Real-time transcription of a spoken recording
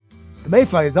The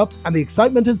mayfly is up and the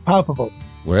excitement is palpable.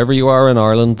 Wherever you are in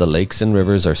Ireland, the lakes and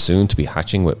rivers are soon to be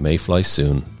hatching with mayfly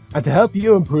soon. And to help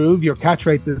you improve your catch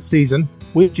rate this season,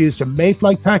 we've introduced a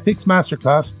Mayfly Tactics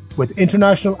Masterclass with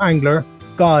international angler,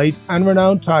 guide and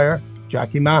renowned tyer,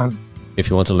 Jackie Mahan.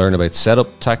 If you want to learn about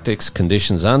setup, tactics,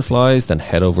 conditions and flies, then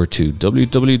head over to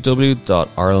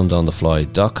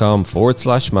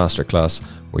www.irelandonthefly.com/masterclass,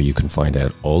 where you can find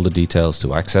out all the details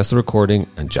to access the recording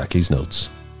and Jackie's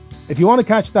notes. If you want to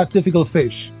catch that difficult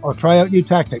fish or try out new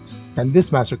tactics, then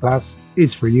this masterclass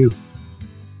is for you.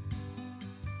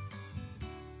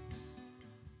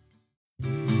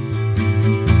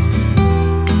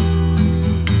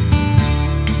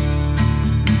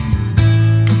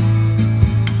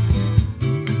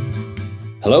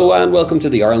 Hello and welcome to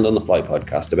the Ireland on the Fly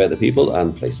podcast about the people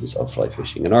and places of fly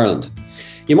fishing in Ireland.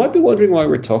 You might be wondering why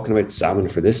we're talking about salmon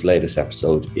for this latest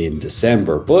episode in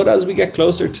December, but as we get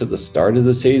closer to the start of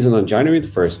the season on January the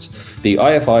 1st, the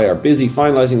IFI are busy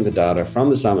finalising the data from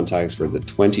the salmon tags for the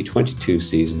 2022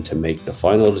 season to make the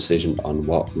final decision on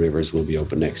what rivers will be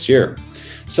open next year.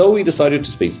 So we decided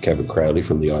to speak to Kevin Crowley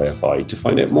from the IFI to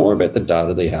find out more about the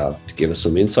data they have to give us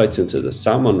some insights into the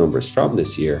salmon numbers from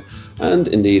this year and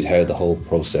indeed how the whole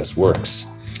process works.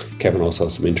 Kevin also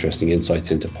has some interesting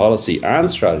insights into policy and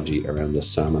strategy around the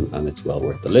salmon, and it's well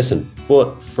worth the listen.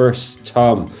 But first,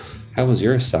 Tom, how was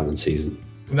your salmon season?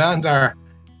 Commander.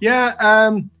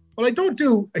 Well, I don't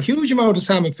do a huge amount of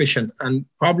salmon fishing, and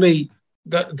probably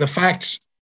the fact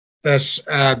that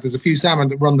there's a few salmon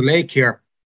that run the lake here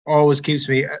always keeps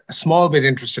me a small bit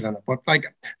interested in it. But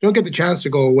don't get the chance to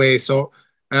go away, so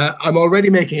I'm already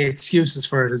making excuses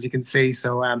for it, as you can see.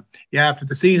 So after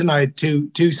the season, I had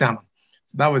two salmon.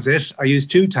 So that was it. I used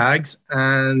 2 tags,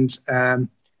 and that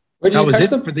was it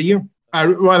for the year.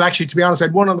 Well, actually, to be honest, I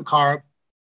had one on the Carb,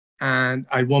 and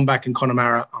I had one back in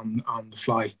Connemara on the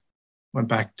fly. Went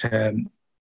back to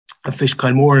a fish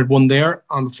Kylemore, had one there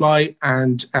on the fly,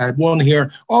 and I had one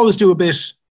here. Always do a bit.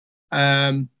 It's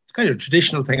kind of a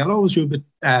traditional thing. I'll always do a bit,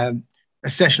 a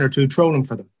session or two trolling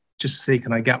for them, just to see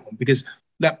can I get one, because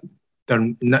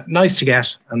they're nice to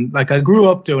get, and I grew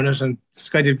up doing it, and it's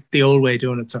kind of the old way of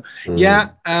doing it. So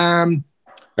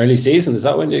early season, is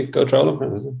that when you go trolling for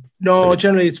them, is it? No,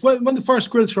 generally it's when the first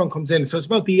grills run comes in, so it's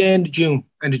about the end of June,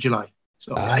 end of July.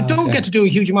 So I don't get to do a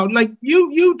huge amount like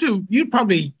you do. You'd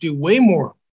probably do way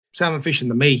more salmon fishing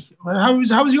than me. How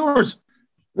was yours?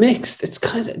 Mixed. It's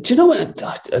kind of, do you know what?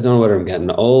 I don't know whether I'm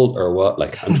getting old or what.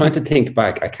 I'm trying to think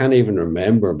back. I can't even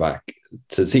remember back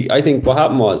to see. I think what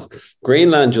happened was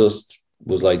Greenland just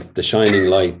was like the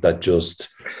shining light that just,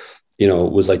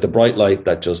 was like the bright light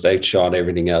that just outshone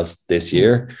everything else this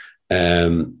year.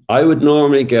 I would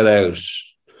normally get out.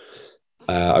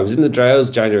 I was in the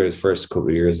Drowse January 1st a couple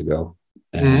of years ago.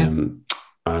 And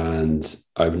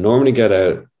I would normally get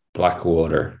out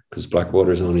Blackwater, because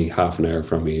Blackwater is only half an hour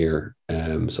from here.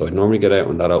 So I'd normally get out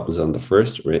when that opens on the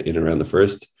 1st, in around the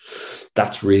 1st.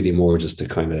 That's really more just to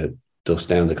kind of dust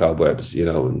down the cobwebs,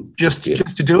 and just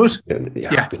to do it. I've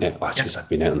been out. I've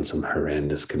been out in some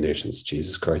horrendous conditions.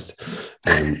 Jesus Christ,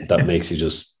 that makes you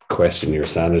just question your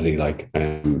sanity.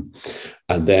 And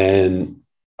then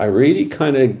I really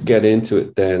kind of get into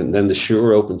it. Then the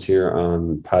Suir opens here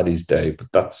on Paddy's Day, but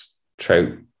that's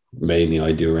trout mainly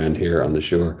I do around here on the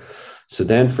Suir. So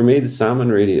then for me, the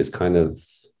salmon really is kind of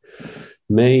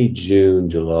May, June,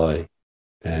 July.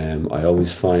 I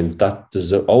always find that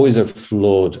there's always a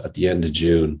flood at the end of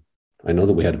June. I know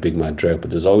that we had a big mad drought,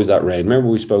 but there's always that rain. Remember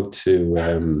we spoke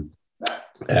to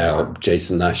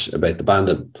Jason Nash about the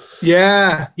Bandon?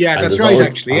 Yeah, that's right,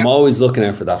 actually. I'm always looking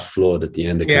out for that flood at the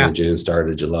end of kind of June, start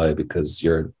of July, because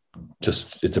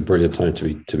it's a brilliant time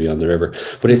to be on the river.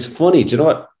 But it's funny, do you know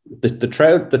what? The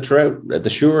trout, the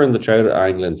Suir and the trout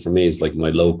angling for me is like my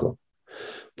local.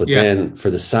 But then for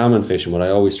the salmon fishing, what I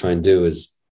always try and do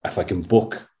is if I can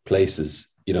book places,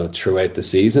 throughout the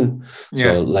season.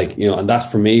 So and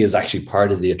that for me is actually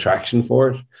part of the attraction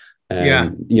for it.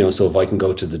 So if I can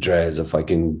go to the Drowse, if I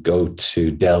can go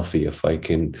to Delphi, if I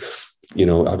can,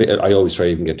 I always try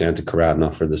to even get down to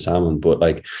Caradna for the salmon, but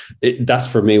that's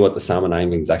for me what the salmon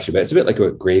angling is actually about. It's a bit like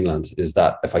with Greenland, is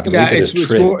that if I can make it a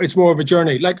trip. It's more of a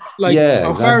journey.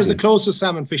 How far is the closest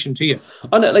salmon fishing to you?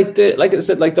 On it, like I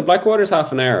said, the Blackwater's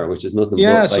half an hour, which is nothing.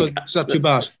 Yeah, so it's not too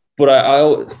bad. But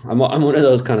I'm one of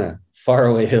those kind of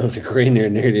faraway hills of green here,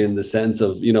 nearly in the sense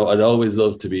of, I'd always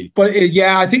love to be. But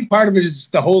I think part of it is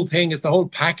the whole thing, is the whole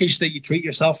package that you treat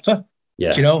yourself to.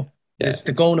 Yeah. It's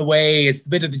the going away, it's the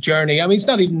bit of the journey. I mean, it's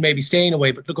not even maybe staying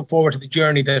away, but looking forward to the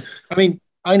journey.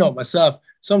 I know myself,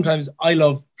 sometimes I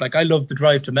love the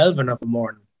drive to Melbourne in the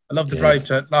morning. I love the drive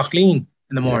to Loughlin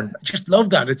in the morning. I just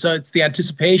love that. It's the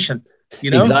anticipation.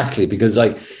 you know? Exactly, because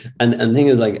like, and the thing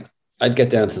is, like, I'd get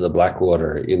down to the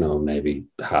Blackwater, you know, maybe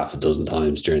half a dozen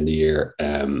times during the year,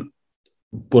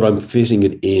 but I'm fitting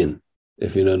it in,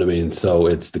 if you know what I mean. So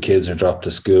it's the kids are dropped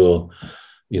to school,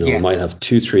 you know, I might have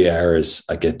 2-3 hours.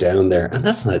 I get down there, and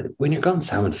that's not when you're going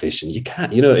salmon fishing. You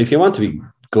can't, you know, if you want to be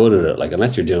good at it, like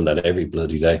unless you're doing that every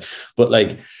bloody day, but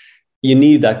like you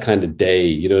need that kind of day,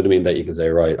 you know what I mean, that you can say,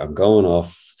 right, I'm going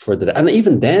off for the day. And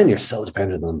even then you're so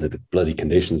dependent on the bloody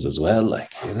conditions as well,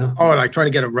 like, you know. Oh, like trying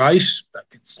to get it right, like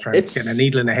it's trying to get a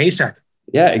needle in a haystack.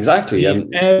 Yeah, exactly.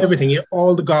 And everything,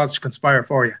 all the gods conspire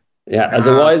for you. Yeah, as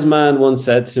a wise man once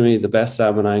said to me, the best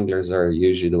salmon anglers are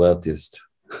usually the wealthiest.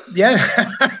 Yeah.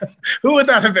 Who would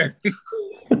that have been?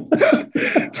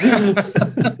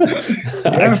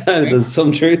 There's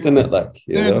some truth in it, like,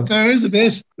 you know? There is a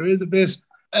bit.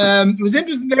 It was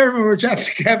interesting there when we were chatting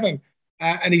to Kevin,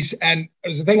 and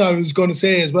there's a thing I was going to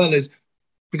say as well, is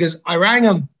because I rang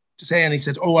him to say, and he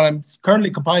said, "Oh, well, I'm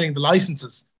currently compiling the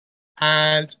licenses,"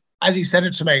 and as he said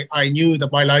it to me, I knew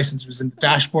that my license was in the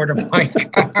dashboard of my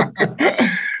car.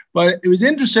 But it was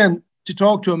interesting to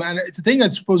talk to him, and it's a thing I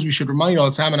suppose we should remind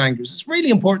all salmon anglers. It's really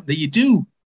important that you do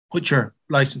put your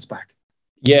license back.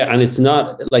 Yeah, and it's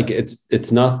not like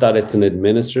it's not that it's an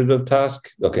administrative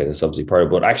task. Okay, that's obviously part of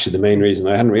it, but actually the main reason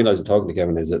I hadn't realized talking to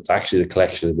Kevin is it's actually the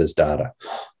collection of this data,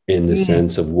 in the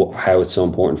sense of how it's so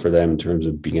important for them in terms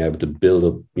of being able to build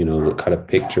up, you know, the kind of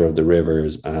picture of the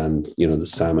rivers and, you know, the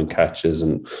salmon catches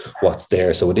and what's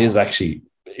there. So it is actually,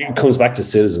 it comes back to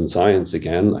citizen science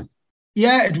again. Like,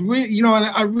 yeah, it really, you know,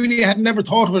 I really had never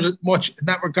thought about it much in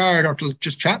that regard until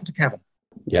just chatting to Kevin.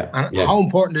 Yeah, and how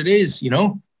important it is, you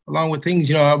know, along with things,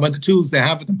 you know, about the tools they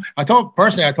have with them. I thought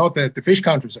that the fish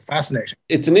counters are fascinating.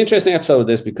 It's an interesting episode of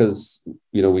this because,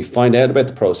 you know, we find out about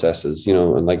the processes, you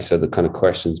know, and like I said, the kind of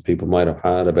questions people might have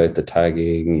had about the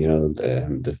tagging, you know,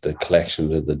 the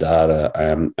collection of the data,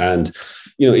 and,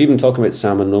 you know, even talking about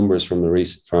salmon numbers from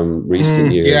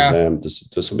recent years. Yeah.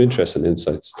 There's some interesting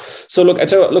insights. So look,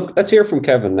 let's hear from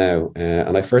Kevin now.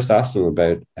 And I first asked him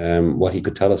about what he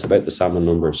could tell us about the salmon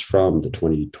numbers from the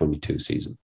 2022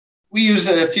 season. We use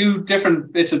a few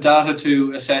different bits of data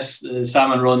to assess the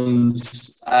salmon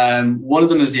runs. One of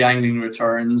them is the angling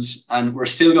returns, and we're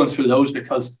still going through those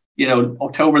because, you know,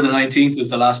 October the 19th was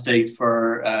the last date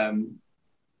for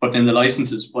putting in the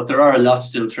licenses, but there are a lot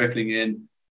still trickling in,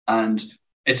 and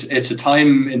it's a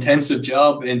time-intensive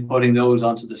job in putting those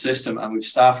onto the system, and we've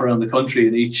staff around the country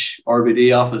in each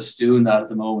RBD office doing that at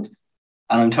the moment.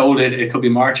 And I'm told it could be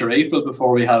March or April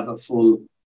before we have a full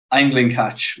angling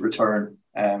catch return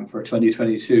for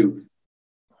 2022.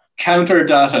 Counter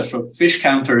data from fish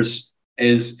counters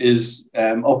is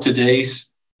up to date.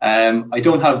 I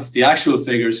don't have the actual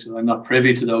figures because I'm not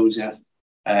privy to those yet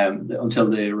until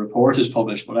the report is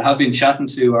published, but I have been chatting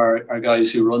to our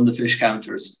guys who run the fish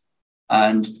counters,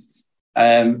 and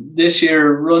this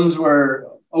year runs were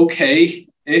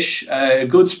okay-ish. A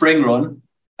good spring run,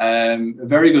 a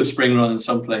very good spring run in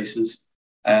some places,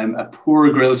 a poor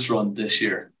grilse run this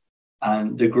year.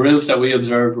 And the grills that we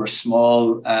observed were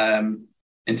small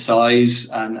in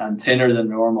size and thinner than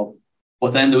normal.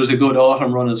 But then there was a good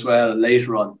autumn run as well, a late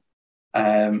run.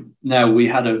 Now, we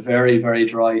had a very, very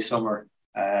dry summer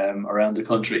around the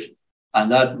country.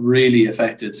 And that really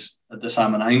affected the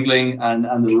salmon angling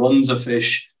and the runs of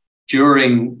fish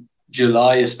during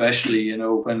July, especially, you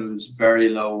know, when it was very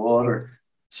low water.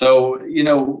 So, you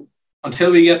know,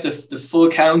 until we get the full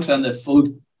count and the full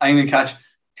angling catch,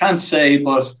 can't say,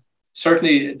 but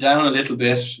certainly down a little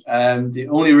bit. The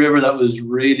only river that was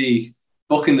really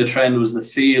bucking the trend was the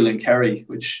Feel in Kerry,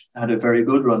 which had a very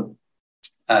good run,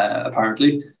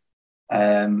 apparently.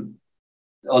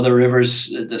 Other rivers,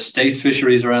 the state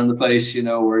fisheries around the place, you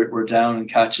know, were down in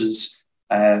catches.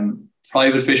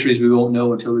 Private fisheries, we won't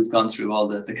know until we've gone through all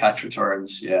the catch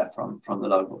returns, from the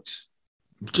logbooks.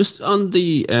 Just on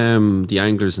the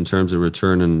anglers in terms of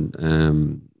returning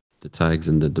the tags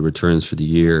and the returns for the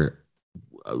year,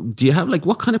 do you have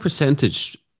what kind of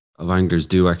percentage of anglers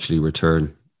do actually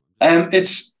return?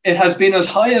 It has been as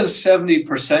high as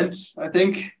 70%, I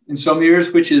think, in some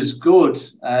years, which is good,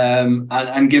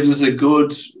 and gives us a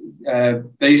good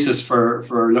basis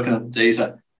for looking at the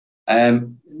data.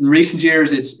 In recent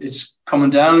years, it's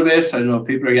coming down a bit. I don't know,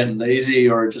 people are getting lazy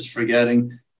or just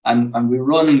forgetting, and we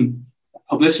run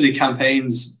publicity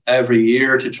campaigns every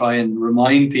year to try and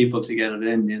remind people to get it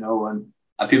in, you know, and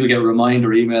people get reminder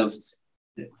emails.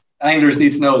 Anglers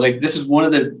need to know, this is one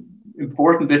of the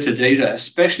important bits of data,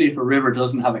 especially if a river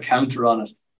doesn't have a counter on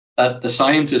it, that the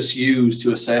scientists use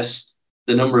to assess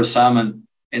the number of salmon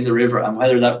in the river and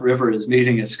whether that river is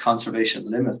meeting its conservation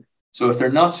limit. So if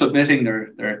they're not submitting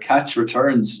their catch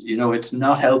returns, it's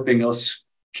not helping us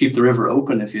keep the river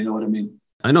open, if you know what I mean.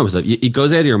 I know, it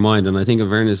goes out of your mind. And I think, in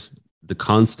fairness, the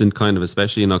constant kind of,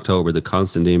 especially in October, the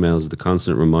constant emails, the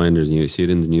constant reminders, and you see it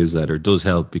in the newsletter, does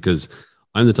help, because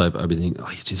I'm the type, I'd be thinking,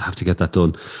 you just have to get that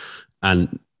done.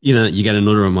 And, you get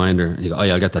another reminder and you go,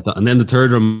 I'll get that done. And then the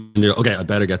third reminder, okay, I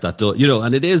better get that done,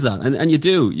 and it is that. And you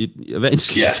do, you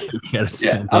eventually get it.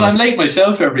 Yeah. And I'm late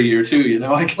myself every year too,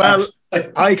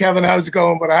 Hi, Kevin, how's it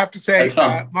going? But I have to say,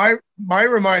 my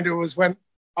reminder was when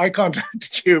I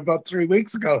contacted you about 3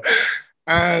 weeks ago.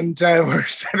 And we're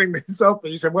setting this up,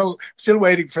 and you said, well, I'm still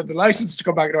waiting for the license to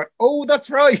come back. And I went, oh,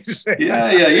 that's right.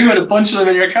 Yeah, you had a bunch of them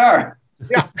in your car.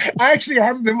 Yeah, I actually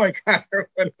had them in my car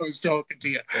when I was talking to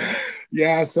you.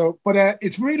 Yeah, but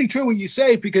it's really true what you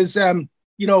say, because,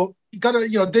 you got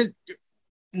to,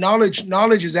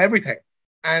 knowledge is everything.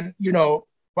 And,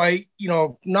 by,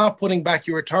 not putting back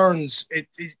your returns, it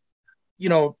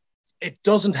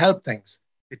doesn't help things.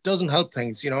 It doesn't help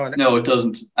things, No, it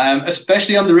doesn't.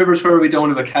 Especially on the rivers where we don't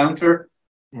have a counter.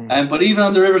 But even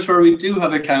on the rivers where we do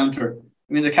have a counter,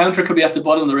 I mean, the counter could be at the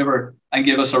bottom of the river and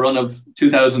give us a run of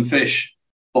 2,000 fish.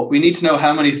 But we need to know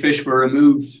how many fish were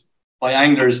removed by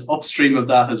anglers upstream of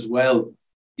that as well,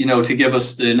 to give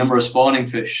us the number of spawning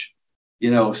fish,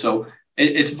 So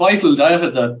it's vital data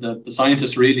that the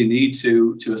scientists really need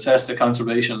to assess the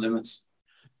conservation limits.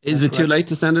 Is it too late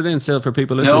to send it in still for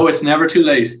people listening? No, it's never too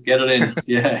late. Get it in.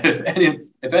 Yeah,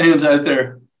 if anyone's out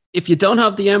there. If you don't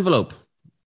have the envelope,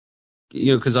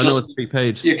 because I know it's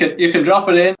prepaid. You can drop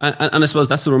it in. And I suppose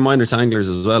that's the reminder to anglers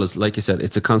as well. As like you said,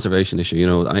 it's a conservation issue.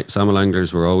 Salmon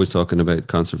anglers were always talking about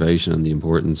conservation and the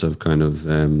importance of kind of,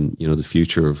 the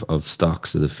future of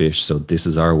stocks of the fish. So this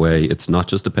is our way. It's not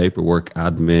just a paperwork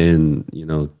admin,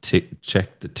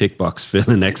 check the tick box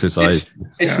filling exercise.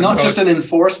 It's not just an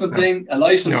enforcement thing. A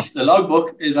license, the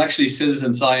logbook is actually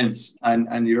citizen science,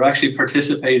 and you're actually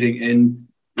participating in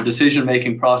the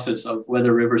decision-making process of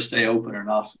whether rivers stay open or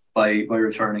not by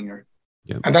returning her.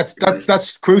 Yeah. And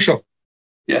that's crucial.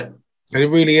 Yeah. And it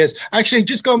really is. Actually,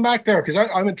 just going back there, because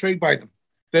I'm intrigued by them.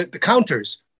 The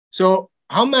counters. So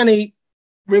how many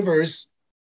rivers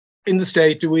in the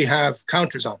state do we have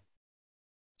counters on?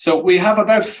 So we have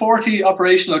about 40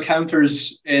 operational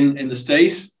counters in the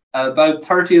state. About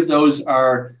 30 of those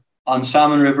are on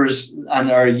salmon rivers and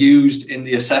are used in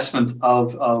the assessment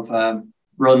of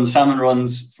salmon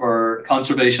runs for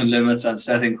conservation limits and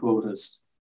setting quotas.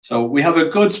 So we have a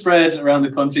good spread around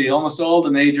the country. Almost all the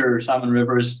major salmon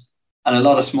rivers and a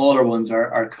lot of smaller ones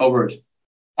are covered.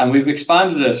 And we've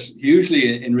expanded it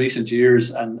hugely in recent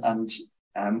years. And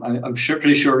I'm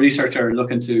pretty sure researchers are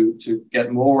looking to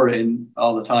get more in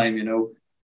all the time,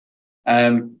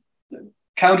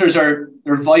 Counters they're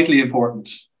vitally important.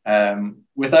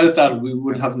 Without that, we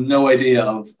would have no idea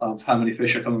of how many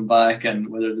fish are coming back and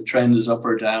whether the trend is up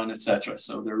or down, etc.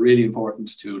 So they're really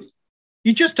important tools.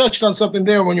 You just touched on something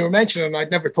there when you were mentioning, and I'd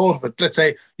never thought of it. Let's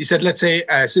say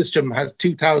a system has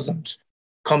 2,000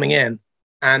 coming in,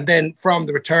 and then from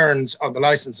the returns of the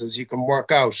licenses, you can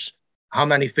work out how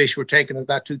many fish were taken of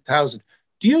that 2,000.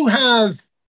 Do you have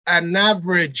an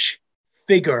average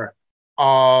figure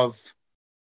of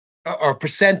or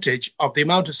percentage of the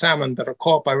amount of salmon that are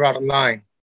caught by rod and line?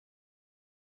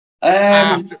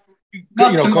 Not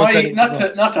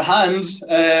to hand.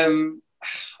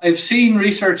 I've seen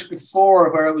research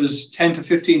before where it was 10 to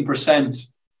 15%.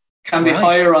 Can be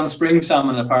higher on spring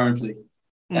salmon apparently.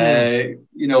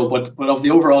 But of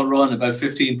the overall run, about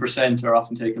 15% are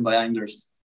often taken by anglers.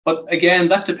 But again,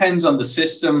 that depends on the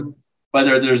system,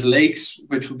 whether there's lakes,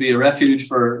 which would be a refuge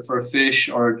for fish,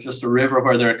 or just a river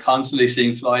where they're constantly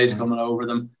seeing flies coming over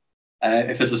them.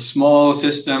 If it's a small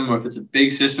system or if it's a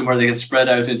big system where they get spread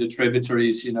out into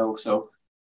tributaries, so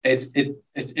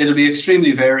it'll be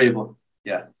extremely variable.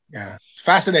 Yeah. Yeah. It's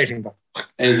fascinating though.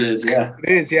 Is it? Yeah. It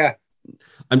is, yeah.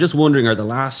 I'm just wondering, are the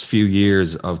last few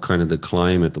years of kind of the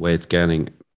climate, the way it's getting,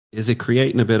 is it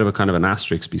creating a bit of a kind of an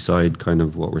asterisk beside kind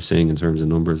of what we're seeing in terms of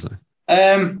numbers?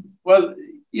 Well,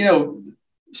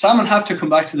 salmon have to come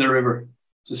back to the river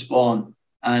to spawn.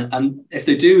 And if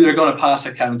they do, they're going to pass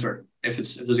a counter if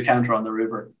there's a counter on the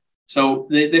river. So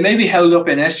they may be held up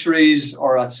in estuaries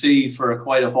or at sea for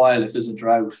quite a while if there's a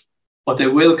drought, but they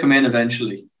will come in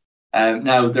eventually.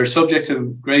 Now, they're subject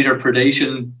to greater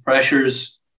predation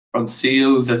pressures from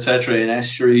seals, etc., in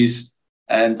estuaries,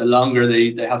 and the longer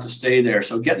they have to stay there.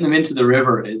 So getting them into the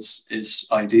river is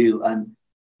ideal. And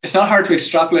it's not hard to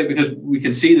extrapolate because we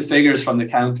can see the figures from the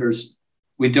counters.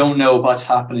 We don't know what's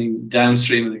happening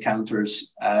downstream of the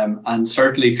counters. And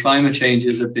certainly climate change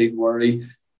is a big worry.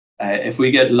 If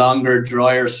we get longer,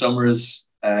 drier summers,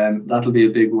 that'll be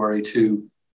a big worry too.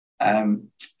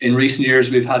 In recent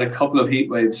years, we've had a couple of heat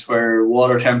waves where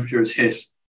water temperatures hit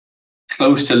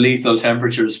close to lethal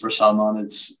temperatures for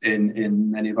salmonids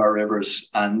in many of our rivers,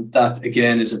 and that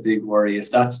again is a big worry.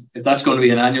 If that's going to be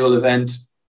an annual event,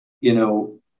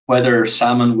 whether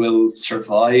salmon will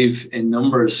survive in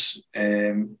numbers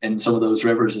in some of those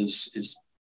rivers is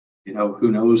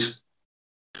who knows.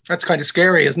 That's kind of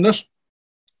scary, isn't it?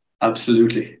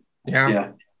 Absolutely.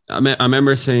 Yeah. I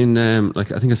remember seeing, I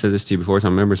think I said this to you before, so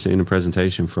I remember seeing a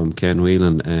presentation from Ken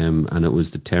Whelan, and it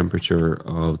was the temperature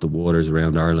of the waters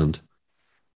around Ireland,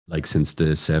 like since the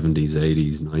 70s,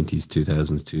 80s, 90s,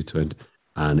 2000s, 2020,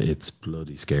 and it's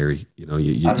bloody scary.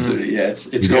 Absolutely, yeah.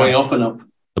 It's going up and up.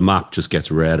 The map just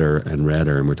gets redder and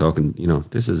redder, and we're talking,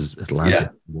 this is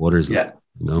Atlantic waters. Yeah.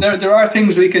 There are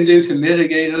things we can do to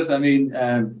mitigate it. I mean,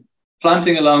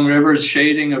 planting along rivers,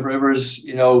 shading of rivers,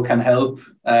 can help.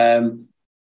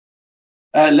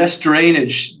 Less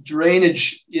drainage.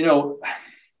 Drainage,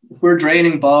 if we're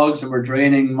draining bogs and we're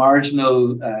draining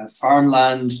marginal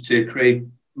farmland to create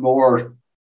more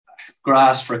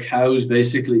grass for cows,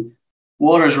 basically,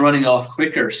 water's running off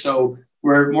quicker. So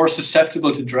we're more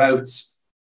susceptible to droughts.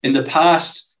 In the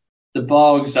past, the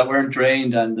bogs that weren't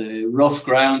drained and the rough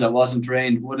ground that wasn't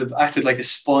drained would have acted like a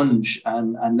sponge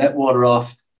and let water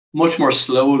off much more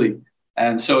slowly.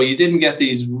 So you didn't get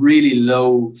these really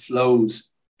low flows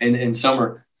in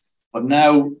summer. But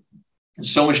now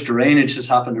so much drainage has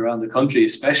happened around the country,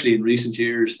 especially in recent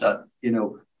years, that,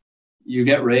 you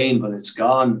get rain, but it's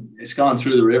gone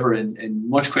through the river in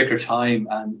much quicker time.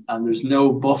 And there's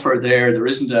no buffer there. There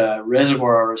isn't a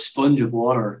reservoir or a sponge of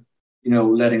water,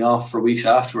 letting off for weeks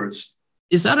afterwards.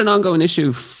 Is that an ongoing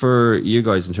issue for you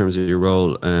guys in terms of your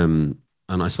role? And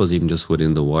I suppose even just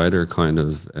within the wider kind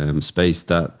of space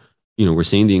that, we're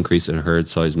seeing the increase in herd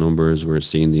size numbers. We're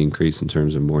seeing the increase in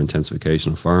terms of more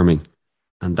intensification of farming.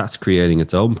 And that's creating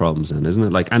its own problems then,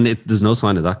 isn't it? There's no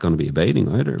sign of that going to be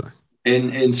abating either.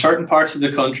 In certain parts of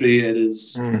the country, it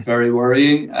is very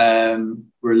worrying.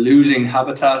 We're losing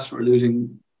habitat. We're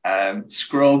losing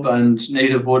scrub and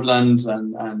native woodland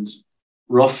and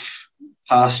rough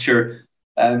pasture.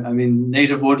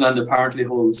 Native woodland apparently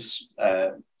holds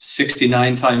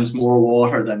 69 times more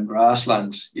water than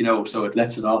grassland, so it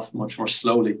lets it off much more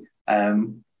slowly.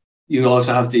 You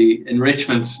also have the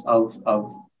enrichment of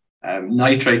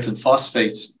nitrates and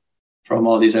phosphates from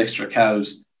all these extra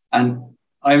cows. And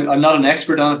I'm not an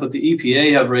expert on it, but the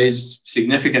EPA have raised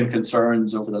significant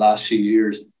concerns over the last few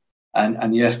years.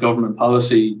 And yet government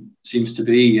policy seems to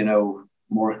be,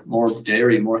 more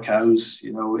dairy, more cows.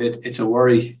 It's a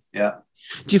worry. Yeah.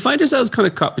 Do you find yourselves kind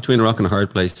of caught between a rock and a hard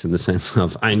place in the sense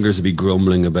of anglers would be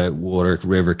grumbling about water,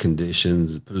 river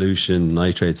conditions, pollution,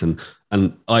 nitrates, and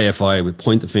IFI would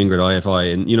point the finger at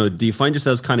IFI? And, do you find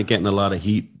yourselves kind of getting a lot of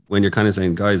heat when you're kind of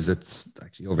saying, guys, it's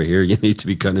actually over here, you need to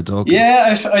be kind of talking? Yeah,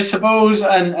 I suppose.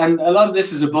 And a lot of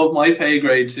this is above my pay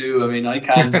grade too. I mean, I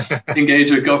can't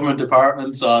engage with government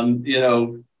departments on,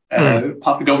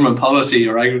 government policy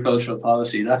or agricultural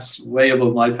policy. That's way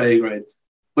above my pay grade.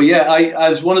 But yeah, I,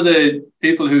 as one of the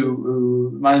people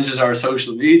who manages our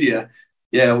social media,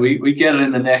 we get it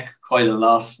in the neck quite a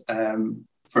lot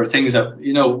for things that,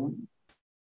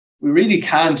 we really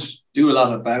can't do a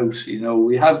lot about.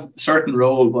 We have a certain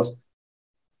role, but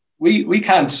we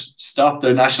can't stop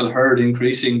the national herd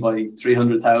increasing by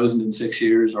 300,000 in 6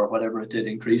 years or whatever it did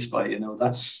increase by.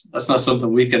 That's not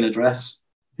something we can address.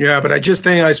 Yeah, but I just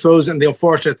think, I suppose, and the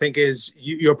unfortunate thing is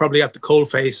you're probably at the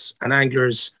coalface, and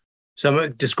anglers,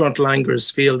 some disgruntled anglers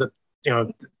feel that,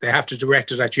 they have to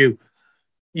direct it at you,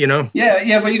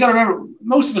 Yeah, but you got to remember,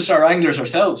 most of us are anglers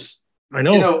ourselves. I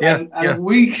know. And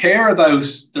we care about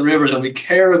the rivers and we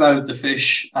care about the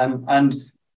fish, and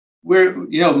we're,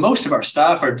 most of our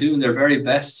staff are doing their very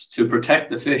best to protect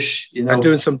the fish, And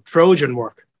doing some Trojan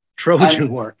work.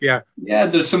 Yeah. Yeah,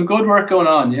 there's some good work going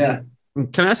on, yeah.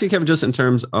 Can I ask you, Kevin, just in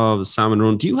terms of salmon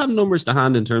run, do you have numbers to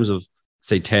hand in terms of,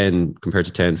 say, 10 compared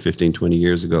to 10, 15, 20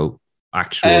 years ago?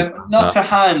 Not to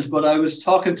hand, but I was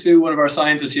talking to one of our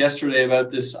scientists yesterday about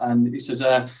this, and he says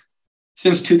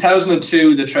since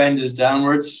 2002 the trend is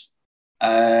downwards,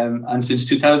 and since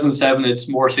 2007 it's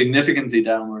more significantly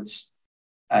downwards.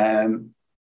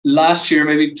 Last year,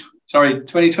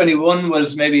 2021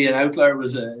 was maybe an outlier.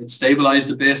 It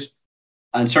stabilized a bit,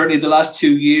 and certainly the last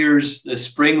 2 years the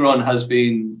spring run has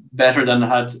been better than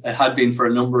it had been for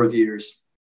a number of years,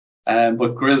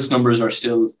 but grilse numbers are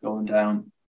still going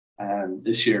down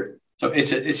this year. So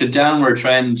it's a downward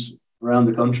trend around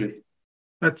the country.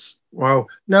 That's wow.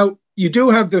 Now you do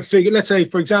have the figure. Let's say,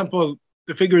 for example,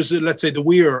 the figures. Let's say the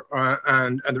Weir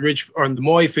and the Ridge or the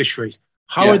Moy fisheries.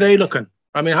 How are they looking?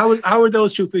 I mean, how are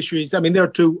those two fisheries? I mean, they're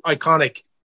two iconic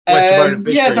Ireland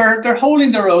fisheries? Yeah, they're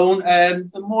holding their own.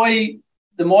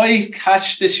 The Moy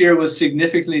catch this year was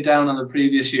significantly down on the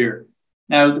previous year.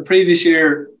 Now, the previous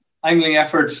year, angling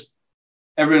efforts,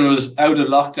 everyone was out of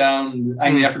lockdown.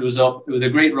 Angling effort was up. It was a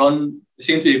great run. It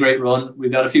seemed to be a great run. We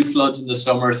got a few floods in the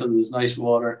summer, so there was nice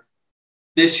water.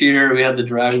 This year, we had the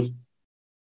drought.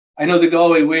 I know the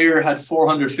Galway Weir had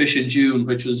 400 fish in June,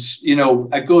 which was,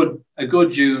 a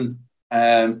good June.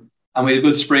 And we had a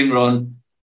good spring run.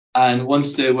 And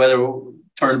once the weather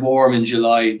turned warm in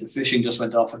July, the fishing just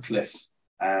went off a cliff.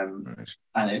 Nice.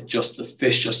 And the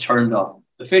fish just turned off.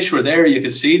 The fish were there. You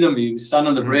could see them. You could stand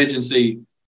on the bridge and see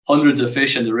hundreds of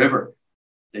fish in the river.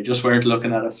 They just weren't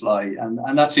looking at a fly.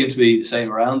 And that seemed to be the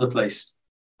same around the place.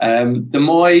 The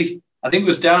Moy, I think,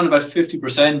 was down about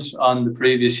 50% on the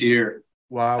previous year.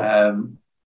 Wow.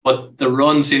 But the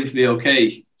run seemed to be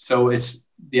okay. So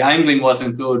the angling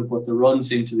wasn't good, but the run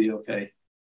seemed to be okay.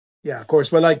 Yeah, of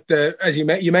course. Well, as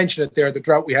you mentioned it there, the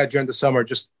drought we had during the summer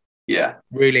just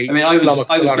really. I mean,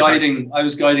 I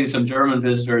was guiding some German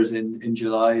visitors in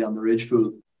July on the Ridge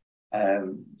Pool.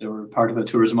 They were part of a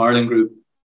Tourism Ireland group,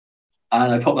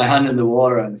 and I put my hand in the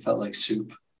water and it felt like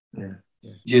soup. Yeah.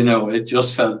 It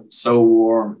just felt so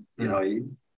warm. It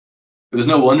was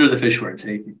no wonder the fish weren't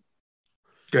taken.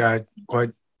 Yeah,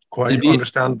 quite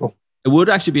understandable. It would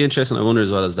actually be interesting. I wonder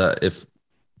as well as that if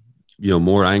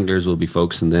more anglers will be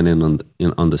focusing then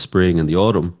on the spring and the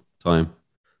autumn time,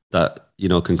 that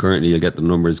concurrently you'll get the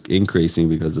numbers increasing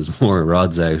because there's more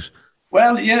rods out.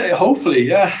 Well, yeah, hopefully,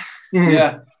 yeah.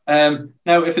 Yeah.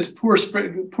 Now, if it's poor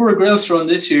grilse run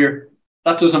this year,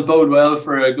 that doesn't bode well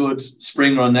for a good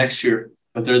spring run next year.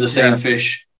 But they're the same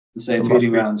fish, the same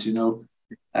feeding grounds,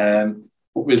 But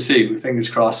we'll see. Fingers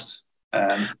crossed.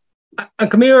 And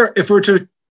come here, if we're to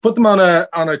put them on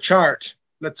a chart,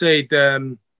 let's say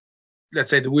the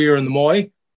Weir and the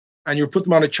Moy, and you put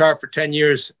them on a chart for 10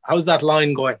 years, how's that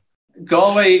line going?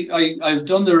 Galway, I've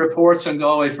done the reports on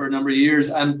Galway for a number of years,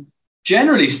 and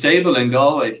generally stable in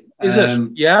Galway. Is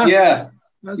it? Yeah. Yeah.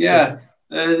 That's yeah.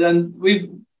 And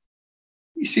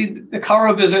you see, the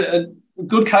Corrib is a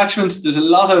good catchment. There's a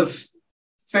lot of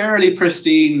fairly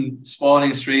pristine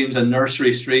spawning streams and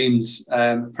nursery streams,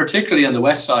 particularly on the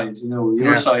west side,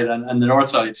 your side and the north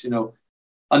sides,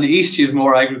 On the east, you have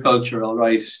more agriculture, all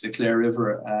right, the Clare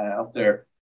River up there.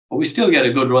 But we still get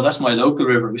a good run. That's my local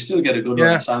river. We still get a good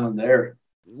run of salmon there.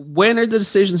 When are the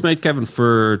decisions made, Kevin,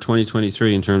 for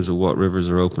 2023 in terms of what rivers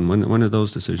are open? When are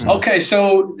those decisions? Okay,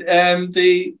 so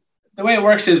the way it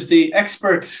works is the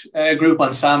expert group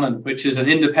on salmon, which is an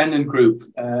independent group.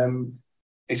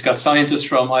 It's got scientists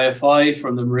from IFI,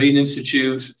 from the Marine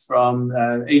Institute, from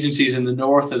agencies in the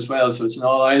north as well. So it's an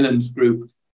all-island group.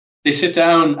 They sit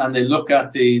down and they look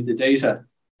at the data,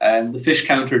 the fish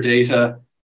counter data,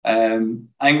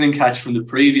 angling catch from the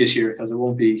previous year, because it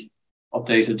won't be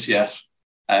updated yet.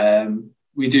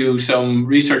 We do some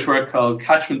research work called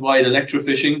catchment-wide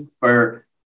electrofishing, where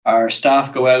our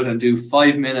staff go out and do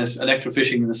 5-minute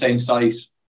electrofishing in the same site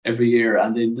every year.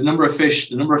 And the number of fish,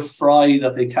 the number of fry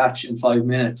that they catch in 5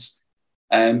 minutes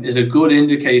is a good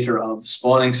indicator of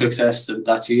spawning success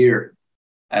that year.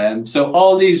 So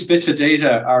all these bits of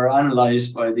data are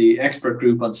analysed by the expert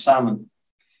group on salmon.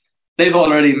 They've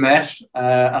already met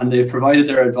and they've provided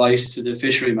their advice to the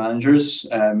fishery managers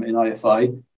in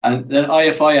IFI. And then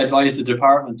IFI advised the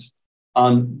department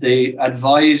on the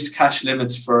advised catch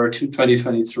limits for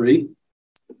 2023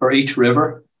 for each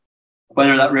river,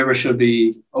 whether that river should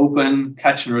be open,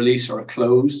 catch and release, or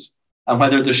closed, and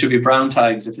whether there should be brown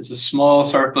tags. If it's a small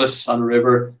surplus on a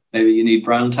river, maybe you need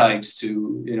brown tags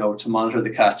to monitor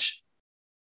the catch.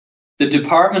 The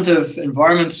Department of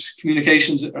Environment,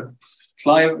 Communications and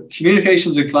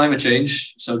Climate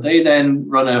Change, so they then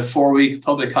run a 4-week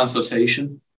public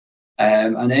consultation.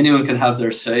 And anyone can have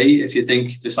their say. If you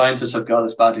think the scientists have got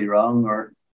it badly wrong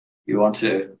or you want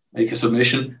to make a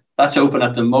submission, that's open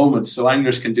at the moment. So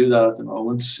anglers can do that at the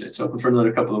moment. It's open for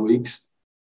another couple of weeks.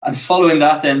 And following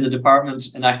that, then the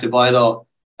department enact a bylaw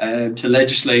to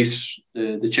legislate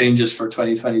the changes for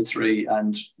 2023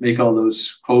 and make all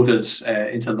those quotas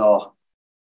into law.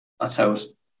 That's how it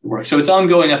works. So it's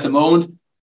ongoing at the moment.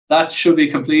 That should be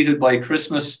completed by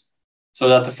Christmas so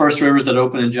that the first rivers that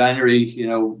open in January,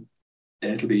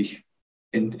 it'll be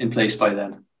in place by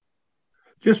then.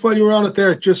 Just while you were on it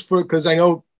there, because I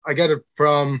know I get it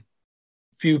from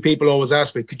a few people always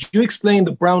ask me, could you explain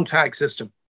the brown tag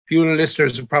system? Few of the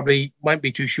listeners probably might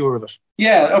be too sure of it.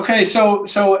 Yeah, okay. So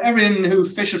everyone who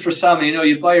fishes for salmon,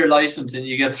 you buy your license and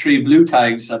you get 3 blue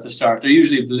tags at the start. They're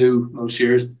usually blue most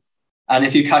years. And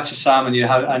if you catch a salmon, you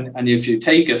have, and if you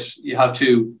take it, you have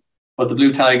to put the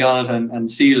blue tag on it and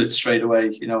seal it straight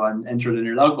away, and enter it in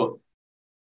your logbook.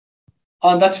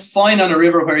 that's fine on a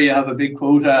river where you have a big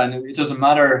quota and it doesn't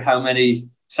matter how many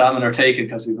salmon are taken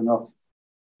because we've enough.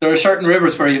 There are certain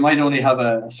rivers where you might only have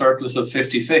a surplus of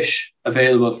 50 fish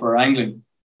available for angling.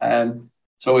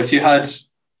 So if you had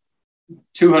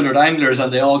 200 anglers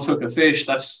and they all took a fish,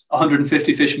 that's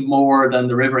 150 fish more than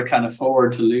the river can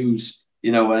afford to lose,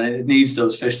 and it needs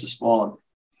those fish to spawn.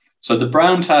 So the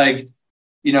brown tag,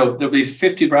 there'll be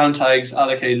 50 brown tags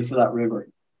allocated for that river.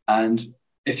 And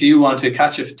if you want to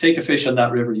take a fish on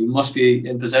that river, you must be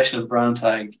in possession of brown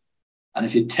tag. And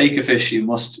if you take a fish, you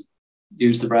must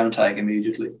use the brown tag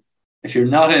immediately. If you're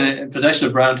not in possession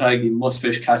of brown tag, you must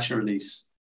fish catch and release.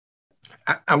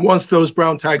 And once those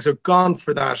brown tags are gone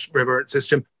for that river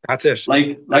system, that's it.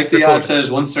 Like the ad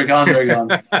says, once they're gone, they're gone.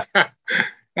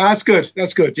 That's good.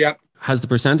 That's good. Yeah. Has the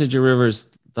percentage of rivers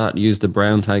that use the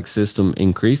brown tag system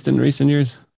increased in recent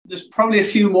years? There's probably a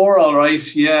few more, all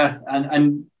right. Yeah.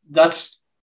 And that's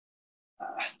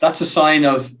a sign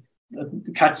of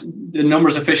the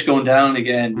numbers of fish going down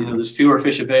again. There's fewer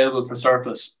fish available for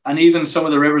surplus. And even some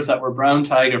of the rivers that were brown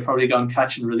tag are probably gone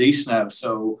catch and release now.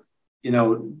 So,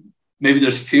 maybe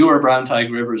there's fewer brown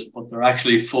tag rivers, but they're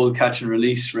actually full catch and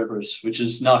release rivers, which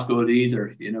is not good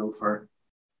either, for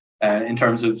in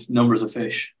terms of numbers of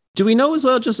fish. Do we know as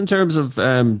well, just in terms of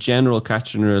general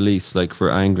catch and release, like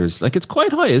for anglers, like it's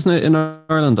quite high, isn't it, in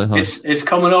Ireland? I thought it's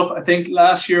coming up. I think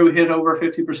last year we hit over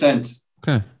 50%.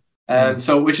 Okay.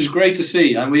 So which is great to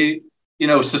see, and we,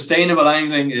 sustainable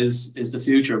angling is the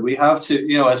future. We have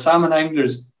to, as salmon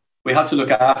anglers, we have to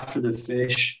look after the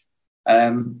fish.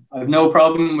 I've no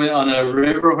problem on a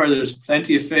river where there's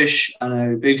plenty of fish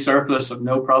and a big surplus. I've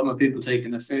no problem with people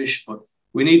taking the fish, but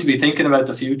we need to be thinking about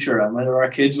the future and whether our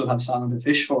kids will have salmon to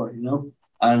fish for,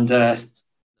 And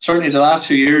certainly the last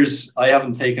few years, I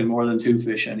haven't taken more than 2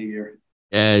 fish any year.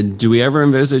 Do we ever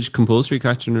envisage compulsory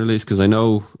catch and release? Because I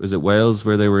know, is it Wales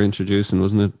where they were introducing,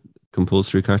 wasn't it?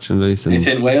 Compulsory catch and release. It's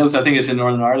in Wales. I think it's in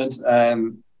Northern Ireland.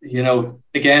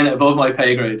 Again, above my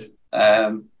pay grade.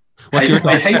 What's your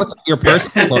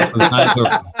personal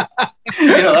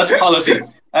that's policy.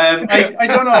 I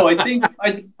don't know. I think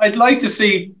I'd like to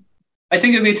see. I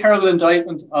think it'd be a terrible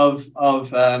indictment of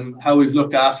how we've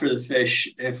looked after the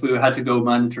fish if we had to go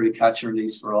mandatory catch and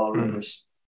release for all rivers.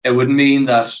 It would mean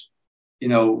that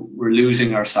we're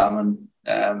losing our salmon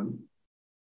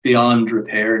beyond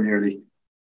repair nearly.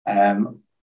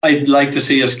 I'd like to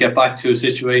see us get back to a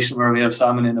situation where we have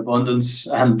salmon in abundance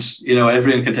and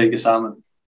everyone can take a salmon.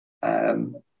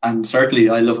 And certainly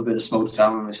I love a bit of smoked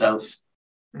salmon myself.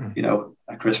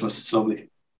 At Christmas it's lovely.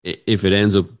 If it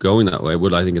ends up going that way,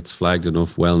 I think it's flagged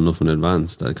well enough in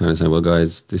advance that kind of say, well,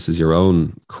 guys, this is your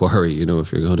own quarry.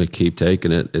 If you're going to keep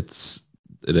taking it, it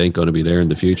ain't going to be there in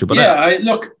the future. But yeah,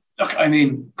 look. I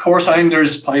mean, coarse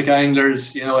anglers, pike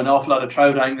anglers, an awful lot of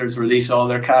trout anglers release all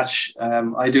their catch.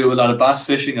 I do a lot of bass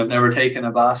fishing. I've never taken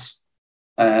a bass.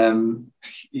 We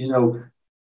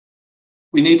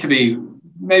need to be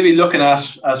maybe looking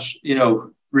at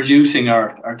reducing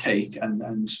our take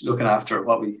and looking after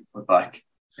what we put back.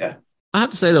 Yeah. I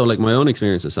have to say though, like my own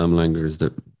experience of salmon anglers,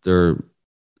 that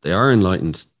they are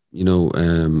enlightened,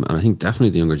 and I think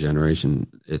definitely the younger generation,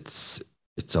 it's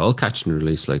all catch and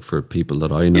release, like for people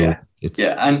that I know.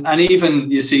 Yeah. And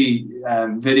even you see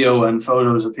video and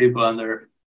photos of people and they're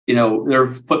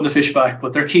putting the fish back,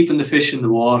 but they're keeping the fish in the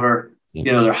water.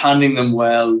 Yeah. They're handling them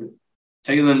well,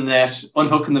 taking the net,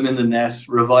 unhooking them in the net,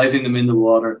 reviving them in the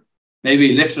water,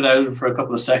 maybe lift it out for a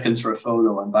couple of seconds for a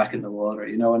photo and back in the water,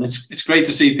 and it's great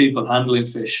to see people handling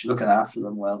fish, looking after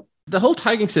them well. The whole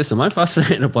tagging system, I'm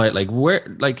fascinated by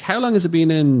it. How long has it been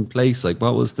in place?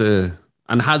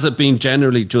 And has it been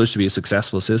generally judged to be a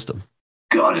successful system?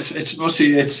 God,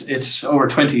 it's over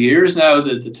 20 years now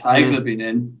that the tags have been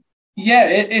in. Yeah,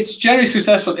 it's generally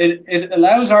successful. It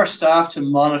allows our staff to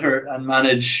monitor and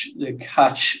manage the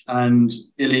catch and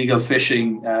illegal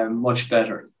fishing much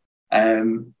better.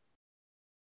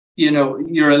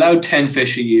 You're allowed 10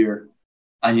 fish a year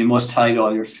and you must tag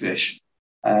all your fish.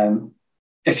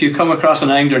 If you come across an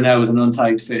angler now with an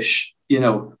untagged fish,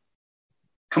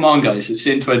 come on, guys, it's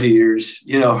in 20 years,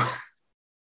 at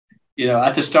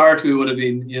the start we would have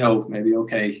been, maybe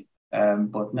okay.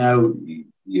 But now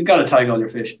you've got to tag all your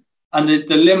fish. And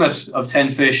the limit of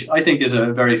 10 fish, I think, is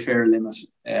a very fair limit.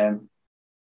 And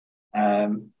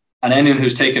anyone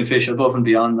who's taken fish above and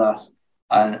beyond that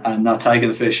and not tagging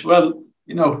the fish, well,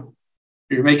 you're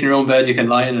making your own bed, you can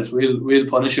lie in it. We'll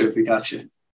punish you if we catch you.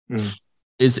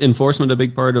 Is enforcement a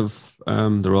big part of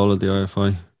the role of the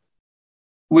IFI?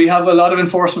 We have a lot of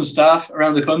enforcement staff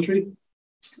around the country.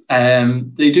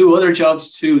 They do other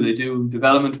jobs too. They do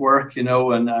development work,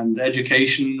 and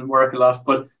education work a lot.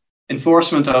 But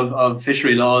enforcement of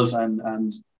fishery laws and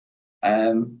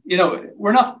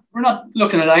we're not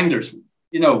looking at anglers.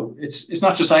 It's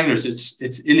not just anglers.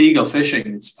 It's illegal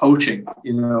fishing. It's poaching.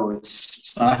 It's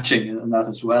snatching and that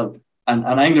as well. And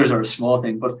anglers are a small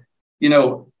thing, but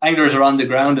anglers are on the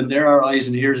ground and they're our eyes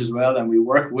and ears as well. And we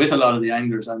work with a lot of the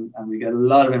anglers and we get a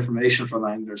lot of information from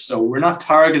anglers. So we're not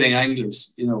targeting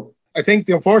anglers. I think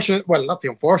not the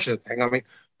unfortunate thing.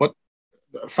 But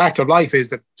the fact of life is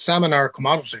that salmon are a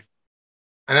commodity,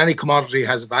 and any commodity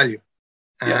has a value.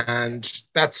 Yeah.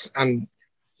 And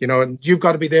you've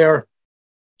got to be there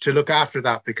to look after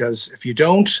that, because if you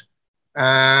don't,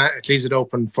 it leaves it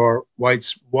open for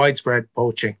widespread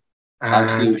poaching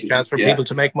and a chance for people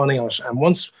to make money on it. And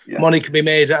once money can be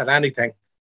made at anything,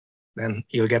 then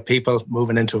you'll get people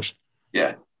moving into it.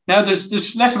 Yeah. Now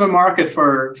there's less of a market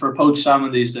for poached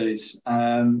salmon these days.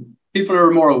 People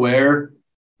are more aware,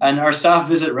 and our staff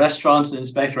visit restaurants and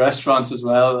inspect restaurants as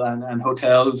well, and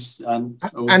hotels, and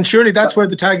surely that's where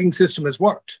the tagging system has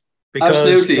worked. Because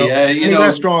absolutely, any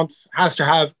restaurant has to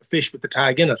have fish with the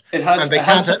tag in it. It has.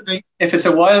 And if it's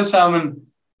a wild salmon,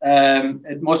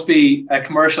 it must be a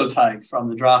commercial tag from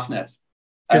the draft net.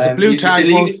 Because a blue tag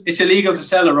it's illegal to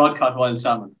sell a rod caught wild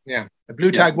salmon. Yeah, the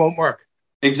blue tag won't work.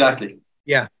 Exactly.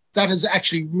 Yeah, that has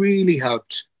actually really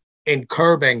helped in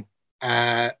curbing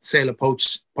sale of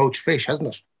poached fish, hasn't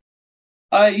it?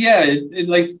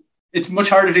 It's much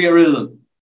harder to get rid of them.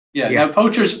 Yeah. Now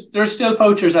there's still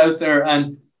poachers out there,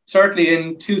 and certainly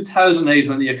in 2008,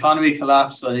 when the economy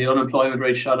collapsed and the unemployment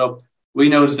rate shot up, we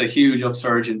noticed a huge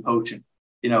upsurge in poaching.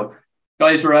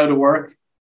 Guys were out of work.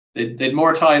 They'd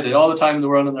more time. They'd all the time in the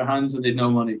world on their hands, and they'd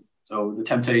no money. So the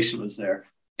temptation was there.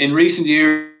 In recent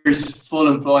years, full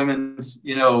employment,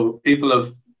 people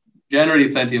have generally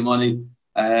plenty of money.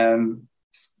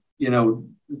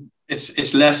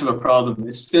 It's less of a problem.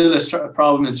 It's still a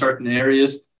problem in certain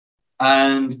areas.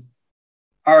 And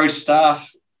our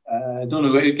staff, I don't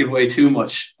know to give away too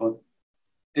much, but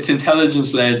it's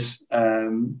intelligence-led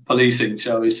policing,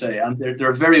 shall we say. And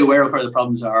they're very aware of where the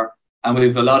problems are. And we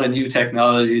have a lot of new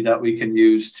technology that we can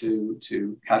use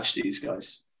to catch these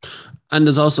guys. And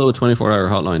there's also a 24-hour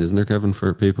hotline, isn't there, Kevin,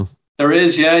 for people? There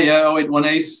is, yeah.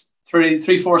 0818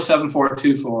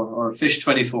 347424 or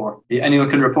Fish24. Anyone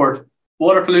can report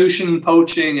water pollution,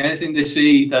 poaching, anything they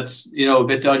see that's a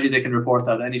bit dodgy. They can report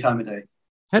that any time of day.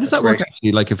 How does that work?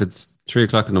 Actually, like if it's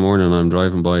 3:00 in the morning and I'm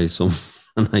driving by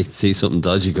and I see something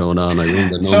dodgy going on, I ring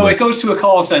the number. So it goes to a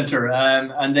call center,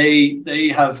 and they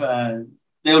have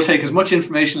they'll take as much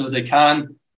information as they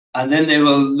can, and then they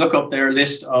will look up their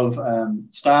list of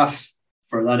staff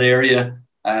for that area,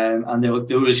 and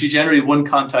there is generally one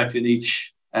contact in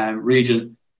each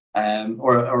region,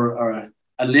 or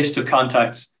a list of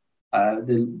contacts.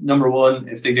 The number one,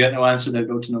 if they get no answer, they'll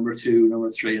go to number two, number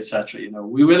three, etc.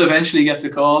 We will eventually get the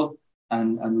call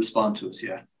and respond to it.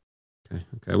 Yeah.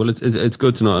 Okay. Well, it's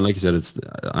good to know, and like you said, it's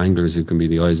anglers who can be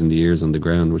the eyes and the ears on the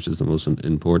ground, which is the most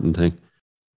important thing.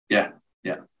 Yeah.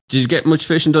 Did you get much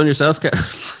fishing done yourself?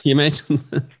 You mentioned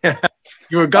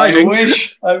you were guiding.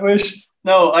 I wish.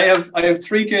 No, I have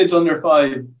 3 kids under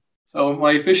 5, so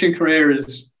my fishing career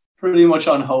is pretty much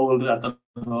on hold at the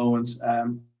moment.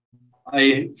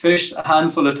 I fished a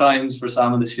handful of times for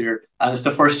salmon this year, and it's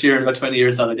the first year in about 20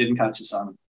 years that I didn't catch a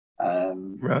salmon.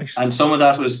 Right. And some of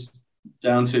that was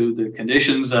down to the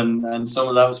conditions, and some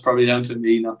of that was probably down to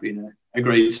me not being a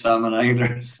great salmon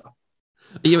angler. So.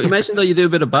 You mentioned that you do a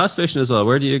bit of bass fishing as well.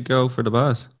 Where do you go for the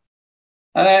bass?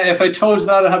 If I told you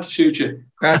that, I'd have to shoot you.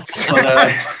 I'm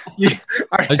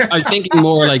thinking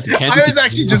more like the I was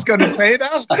actually just going to say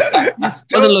that. I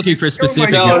wasn't looking for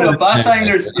specific. No, bass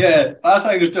anglers. Yeah, bass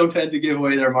anglers don't tend to give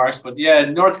away their marks, but yeah,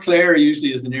 North Clare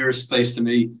usually is the nearest place to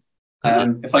me.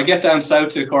 If I get down south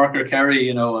to Cork or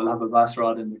Kerry, I'll have a bass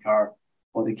rod in the car.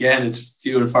 But again, it's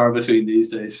few and far between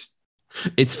these days.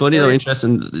 It's funny though,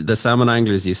 interesting. The salmon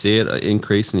anglers, you see it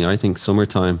increasingly. I think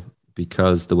summertime,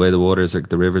 because the way the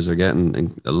rivers are getting,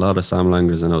 and a lot of salmon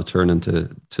anglers are now turning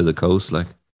to the coast. Like,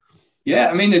 yeah,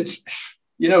 I mean, it's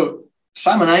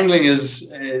salmon angling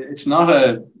it's not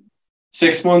a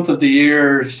 6 months of the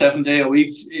year, 7 day a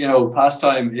week,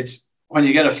 pastime. It's when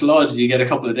you get a flood, you get a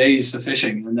couple of days of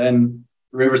fishing, and then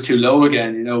the river's too low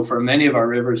again. For many of our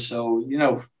rivers, so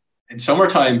in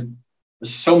summertime,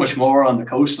 there's so much more on the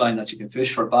coastline that you can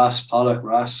fish for bass, pollock,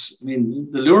 wrasse. I mean,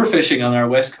 the lure fishing on our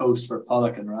west coast for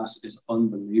pollock and wrasse is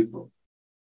unbelievable.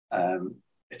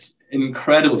 It's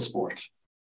incredible sport.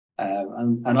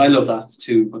 And I love that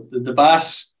too. But the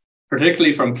bass,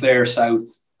 particularly from Clare south,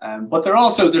 But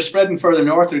they're spreading further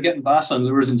north. They're getting bass on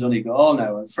lures in Donegal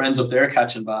now, and friends up there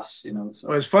catching bass. So.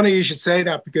 Well, it's funny you should say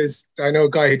that, because I know a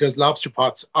guy who does lobster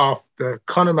pots off the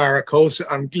Connemara coast.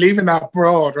 I'm leaving that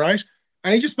broad, right?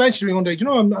 And he just mentioned to me one day,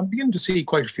 I'm beginning to see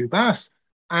quite a few bass.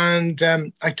 And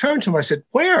I turned to him, I said,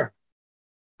 "Where?"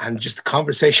 And just the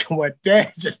conversation went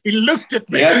dead. And he looked at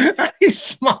me and he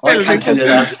smiled. I can't tell you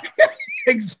that.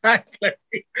 Exactly.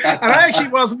 And I actually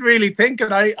wasn't really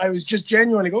thinking. I was just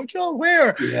genuinely going, "Joe,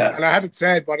 where?" Yeah. And I had it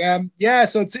said. But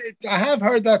so I have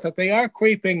heard that they are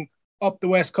creeping up the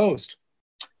west coast.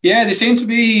 Yeah, they seem to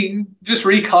be just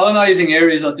recolonizing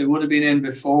areas that they would have been in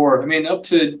before. I mean,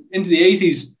 into the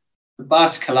 80s, the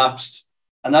bass collapsed.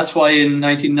 And that's why in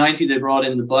 1990 they brought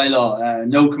in the bylaw,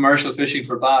 no commercial fishing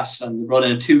for bass, and they brought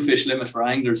in a 2-fish limit for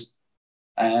anglers.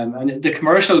 And the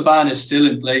commercial ban is still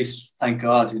in place, thank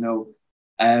God.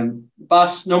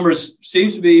 Bass numbers seem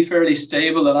to be fairly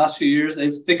stable the last few years.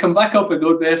 They come back up a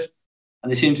good bit,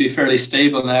 and they seem to be fairly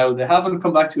stable now. They haven't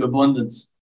come back to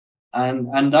abundance,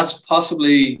 and that's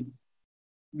possibly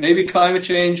maybe climate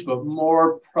change, but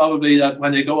more probably that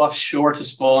when they go offshore to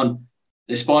spawn,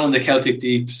 they spawn in the Celtic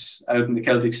deeps out in the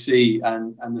Celtic Sea,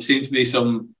 and there seem to be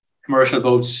some commercial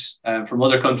boats from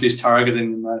other countries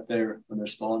targeting them out there when they're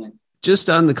spawning. Just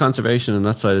on the conservation and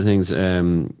that side of things,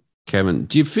 Kevin,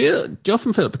 do you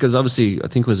often feel, because obviously I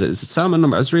think is it salmon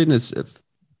number? I was reading it's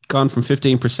gone from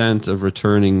 15% of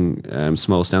returning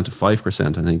smolts down to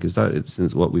 5%. I think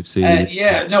it's what we've seen. I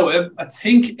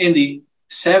think in the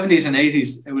 70s and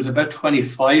 80s it was about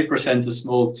 25% of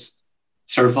smolts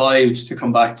survived to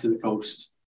come back to the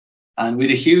coast, and we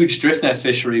had a huge drift net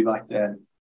fishery back then,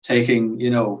 taking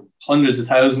hundreds of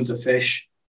thousands of fish,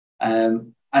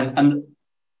 and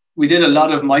we did a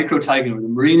lot of micro tagging. The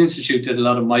Marine Institute did a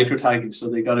lot of micro tagging, so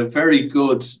they got a very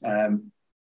good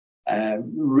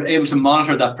were able to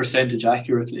monitor that percentage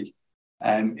accurately.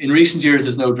 In recent years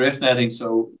there's no drift netting,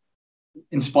 so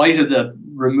in spite of the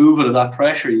removal of that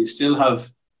pressure, you still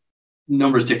have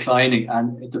numbers declining,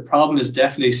 and the problem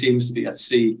definitely seems to be at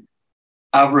sea.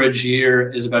 Average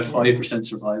year is about 5%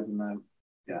 survival now.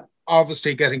 Yeah,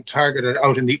 obviously getting targeted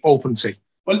out in the open sea.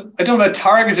 Well, I don't know about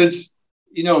targeted.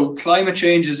 Climate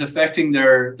change is affecting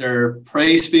their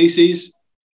prey species.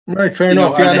 Right, fair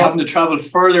enough. Are they having to travel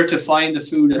further to find the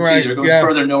food at sea? They're going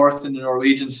further north in the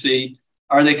Norwegian Sea.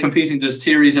 Are they competing? There's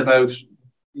theories about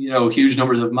huge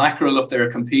numbers of mackerel up there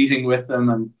competing with them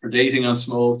and predating on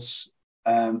smolts.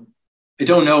 I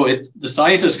don't know. The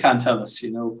scientists can't tell us,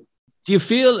 Do you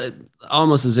feel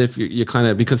almost as if you're kind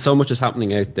of, because so much is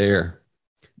happening out there,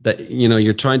 that,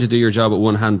 you're trying to do your job with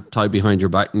one hand tied behind your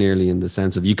back nearly, in the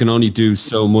sense of you can only do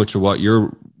so much of what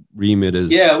your remit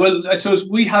is? Yeah, well, I suppose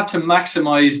we have to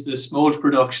maximize the smolt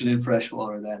production in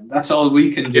freshwater then. That's all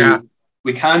we can do. Yeah.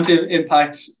 We can't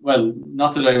impact, well,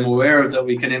 not that I'm aware of that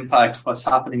we can impact what's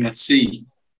happening at sea.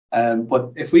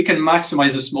 But if we can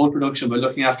maximize the smolt production by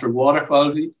looking after water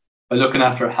quality, by looking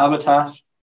after habitat,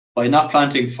 by not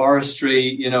planting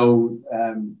forestry,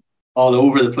 all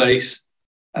over the place,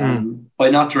 by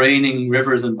not draining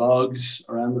rivers and bogs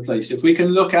around the place. If we can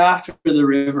look after the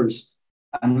rivers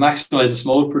and maximize the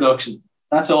smolt production,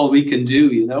 that's all we can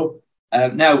do,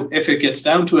 Now, if it gets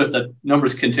down to it that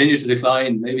numbers continue to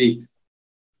decline, maybe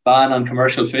ban on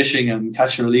commercial fishing and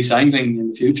catch and release angling in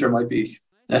the future might be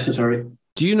necessary.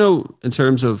 Do you know, in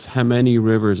terms of how many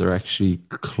rivers are actually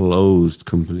closed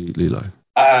completely?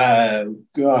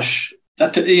 Gosh,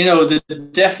 that the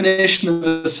definition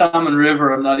of a salmon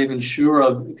river, I'm not even sure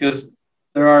of, because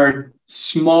there are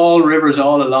small rivers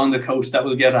all along the coast that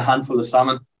will get a handful of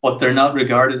salmon, but they're not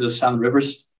regarded as salmon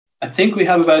rivers. I think we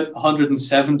have about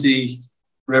 170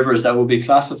 rivers that will be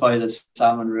classified as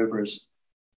salmon rivers,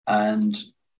 and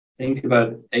I think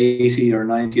about 80 or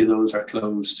 90 of those are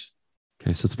closed.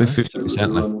 Okay, so it's about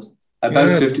 50%.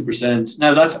 About 50%.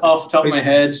 Now, that's off the top of my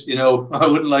head. I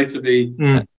wouldn't like to be.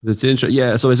 It's interesting.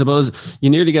 Yeah, so I suppose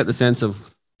you nearly get the sense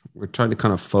of we're trying to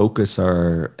kind of focus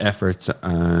our efforts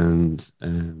and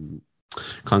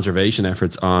conservation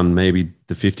efforts on maybe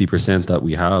the 50% that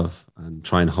we have and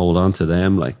try and hold on to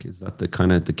them. Is that the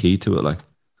kind of the key to it?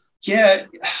 Yeah,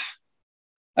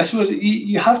 I suppose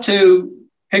you have to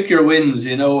pick your wins,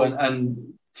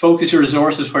 and focus your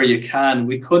resources where you can.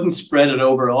 We couldn't spread it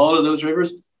over all of those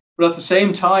rivers, but at the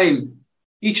same time,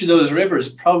 each of those rivers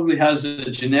probably has a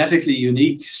genetically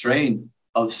unique strain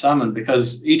of salmon,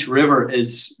 because each river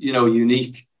is,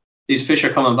 unique. These fish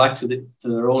are coming back to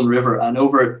their own river, and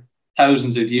over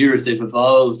thousands of years, they've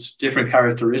evolved different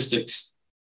characteristics.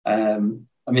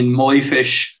 Moy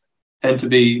fish tend to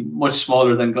be much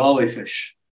smaller than Galway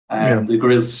fish, the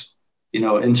grills,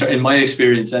 in my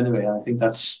experience anyway. I think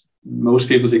that's most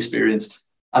people's experience.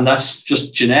 And that's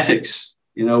just genetics,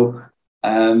 you know.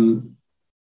 And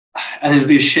it'd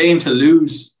be a shame to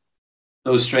lose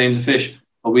those strains of fish.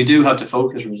 But we do have to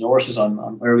focus resources on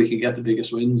where we can get the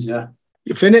biggest wins, yeah.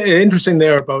 You find it interesting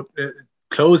there about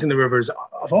closing the rivers.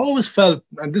 I've always felt,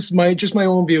 and this is just my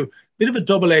own view, a bit of a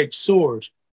double-edged sword,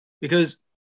 because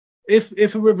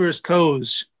if a river is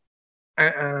closed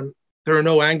and there are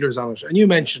no anglers on it, and you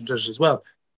mentioned it as well,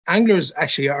 anglers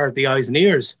actually are the eyes and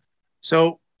ears.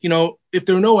 So, you know, if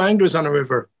there are no anglers on a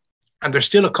river and there's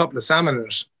still a couple of salmon in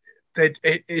it,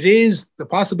 it is, the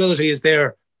possibility is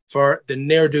there for the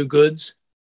ne'er-do-goods,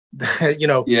 you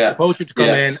know, the poacher to come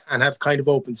in and have kind of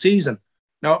open season.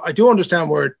 Now, I do understand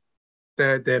where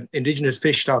the indigenous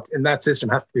fish stock in that system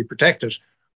have to be protected,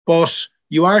 but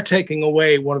you are taking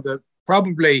away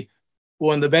probably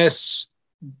one of the best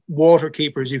water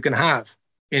keepers you can have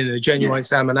in a genuine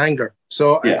salmon angler.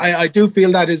 So I do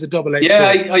feel that is a double-edged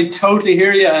sword. I totally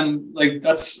hear you, and like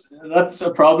that's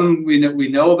a problem we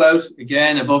know about.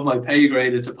 Again, above my pay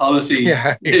grade, it's a policy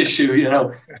issue, you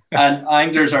know. And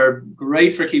anglers are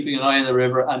great for keeping an eye on the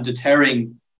river and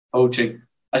deterring poaching.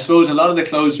 I suppose a lot of the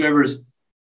closed rivers,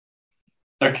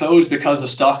 they're closed because the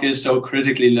stock is so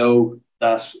critically low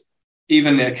that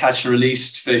even a catch and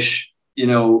released fish, you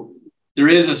know, there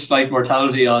is a slight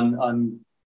mortality on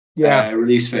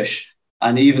released fish,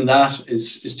 and even that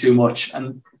is too much.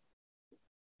 And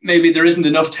maybe there isn't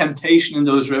enough temptation in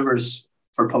those rivers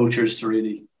for poachers to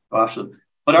really go after them.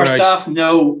 But our staff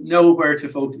know where to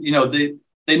focus. You know,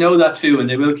 they know that too, and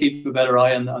they will keep a better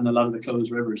eye on a lot of the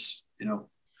closed rivers, you know.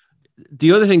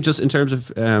 The other thing, just in terms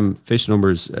of fish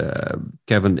numbers,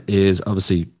 Kevin, is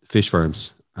obviously fish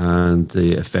farms and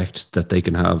the effect that they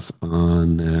can have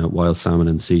on wild salmon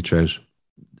and sea trout.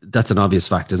 That's an obvious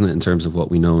fact, isn't it, in terms of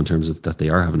what we know, in terms of that they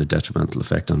are having a detrimental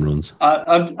effect on runs?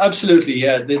 Absolutely,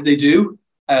 yeah, they do.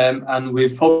 And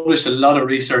we've published a lot of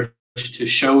research to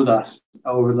show that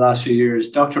over the last few years.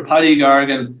 Dr. Paddy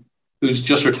Gargan, who's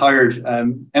just retired,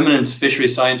 eminent fishery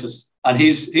scientist, and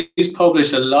he's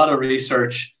published a lot of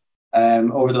research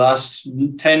over the last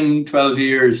 10, 12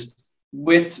 years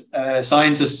with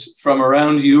scientists from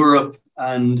around Europe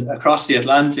and across the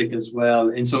Atlantic as well,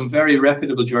 in some very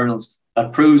reputable journals,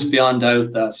 that proves beyond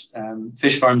doubt that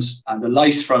fish farms and the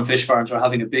lice from fish farms are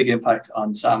having a big impact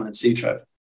on salmon and sea trout.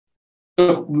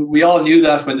 Look, we all knew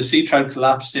that when the sea trout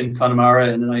collapsed in Connemara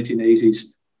in the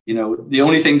 1980s. You know, the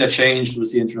only thing that changed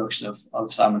was the introduction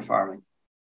of salmon farming.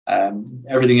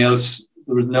 Everything else,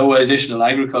 there was no additional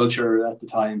agriculture at the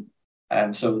time.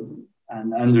 And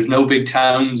there's no big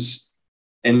towns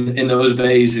in those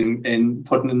bays in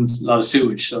putting in a lot of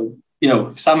sewage. So, you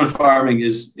know, salmon farming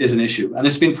is an issue, and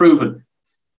it's been proven.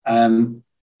 I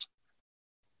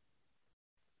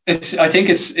think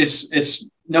it's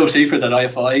no secret that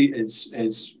IFI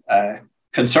is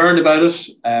concerned about it.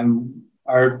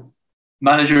 Our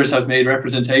managers have made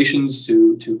representations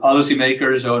to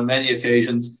policymakers on many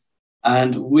occasions,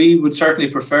 and we would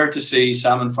certainly prefer to see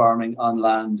salmon farming on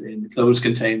land in closed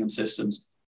containment systems.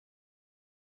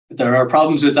 There are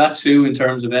problems with that too, in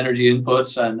terms of energy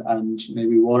inputs and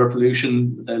maybe water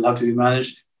pollution. They'll have to be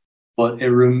managed, but it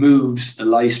removes the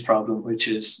lice problem, which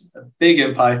is a big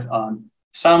impact on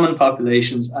salmon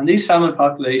populations. And these salmon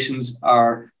populations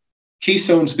are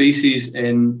keystone species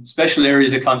in special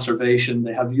areas of conservation.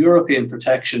 They have European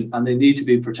protection, and they need to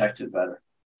be protected better.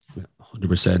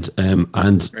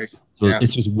 100%.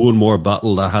 It's just one more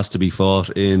battle that has to be fought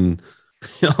in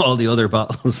all the other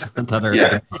battles that are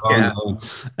ongoing.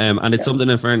 And it's something,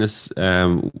 in fairness,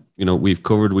 you know, we've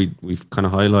covered, we've kind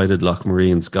of highlighted Loch Maree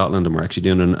in Scotland, and we're actually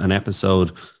doing an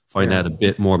episode finding out a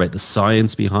bit more about the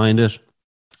science behind it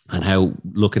and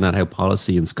looking at how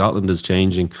policy in Scotland is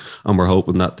changing. And we're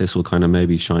hoping that this will kind of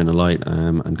maybe shine a light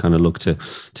and kind of look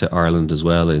to Ireland as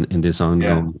well in this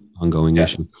ongoing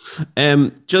issue.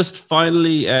 Just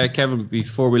finally, Kevin,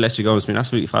 before we let you go, it's been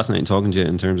absolutely fascinating talking to you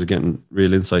in terms of getting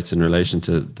real insights in relation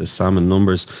to the salmon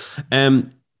numbers.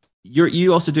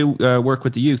 You also do work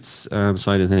with the youths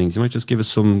side of things. You might just give us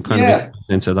some kind of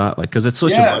into that, like, because it's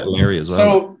such a vital area as well.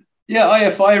 So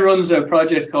IFI runs a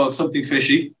project called Something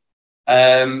Fishy.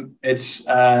 It's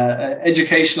an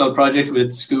educational project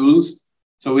with schools.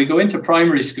 So we go into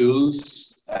primary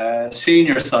schools,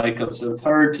 senior cycle, so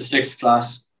 3rd to 6th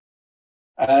class.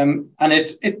 And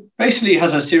it basically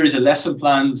has a series of lesson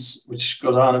plans which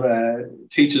goes on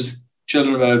teaches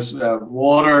children about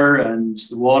water and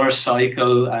the water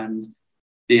cycle and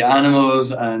the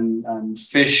animals and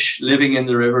fish living in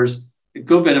the rivers. A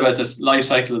good bit about the life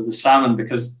cycle of the salmon,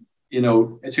 because, you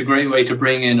know, it's a great way to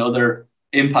bring in other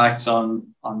impacts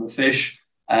on the fish.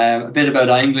 A bit about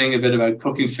angling, a bit about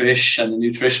cooking fish and the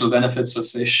nutritional benefits of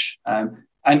fish.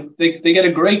 And they get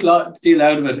a great deal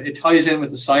out of it. It ties in with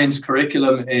the science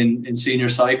curriculum in senior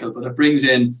cycle, but it brings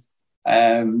in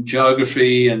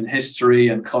geography and history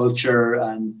and culture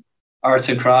and arts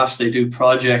and crafts. They do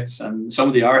projects, and some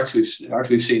of the art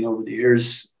we've seen over the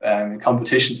years in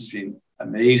competitions has been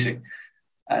amazing.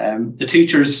 The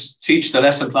teachers teach the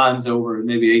lesson plans over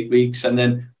maybe 8 weeks, and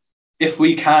then if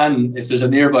there's a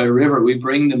nearby river, we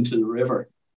bring them to the river,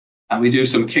 and we do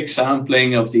some kick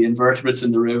sampling of the invertebrates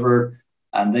in the river.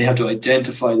 And they have to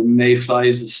identify the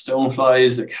mayflies, the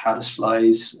stoneflies, the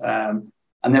caddisflies.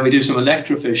 And then we do some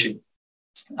electrofishing.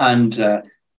 And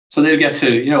so they'll get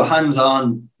to,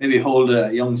 hands-on, maybe hold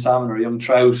a young salmon or a young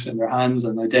trout in their hands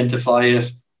and identify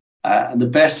it. And the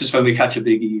best is when we catch a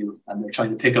big eel and they're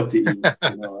trying to pick up the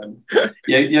eel. And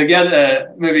you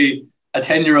get maybe a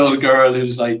 10-year-old girl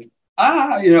who's like,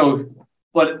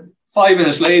 but 5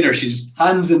 minutes later, she's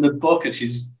hands in the bucket.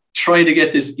 She's trying to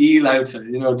get this eel out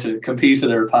to compete with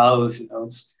her pals.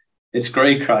 It's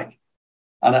great crack.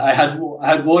 And I had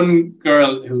one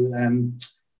girl who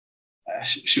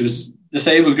she was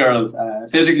disabled girl,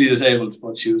 physically disabled,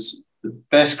 but she was the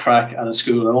best crack at a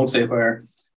school. I won't say where.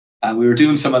 And we were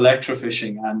doing some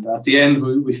electrofishing, and at the end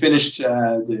we finished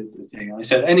the thing. I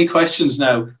said, "Any questions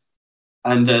now?"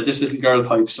 And this little girl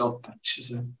pipes up and she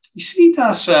said, "You see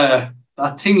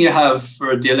that thing you have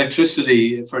for the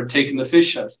electricity for taking the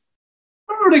fish out?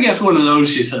 Where would I get one of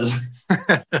those?" she says.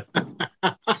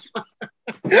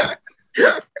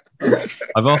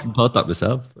 I've often thought that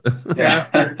myself. Yeah,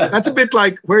 that's a bit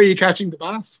like, where are you catching the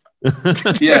bass?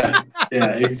 yeah,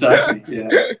 exactly.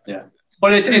 Yeah.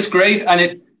 But it's great, and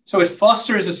it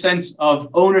fosters a sense of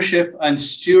ownership and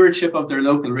stewardship of their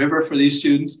local river for these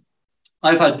students.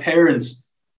 I've had parents,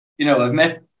 I've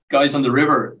met guys on the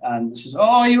river and says,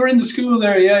 "Oh, you were in the school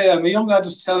there." Yeah. My young lad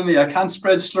was telling me I can't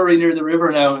spread slurry near the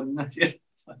river now. And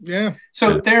yeah.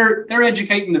 So they're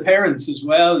educating the parents as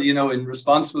well, in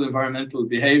responsible environmental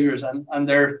behaviors, and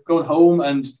they're going home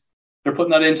and they're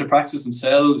putting that into practice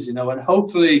themselves, and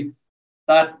hopefully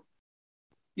that,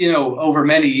 over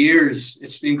many years,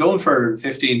 it's been going for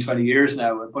 15, 20 years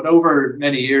now, but over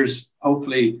many years,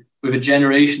 hopefully we have a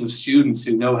generation of students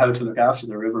who know how to look after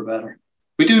the river better.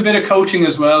 We do a bit of coaching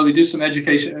as well. We do some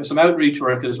education, some outreach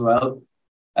work as well.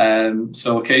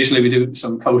 So occasionally we do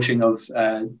some coaching of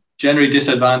generally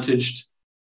disadvantaged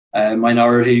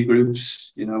minority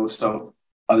groups, So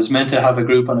I was meant to have a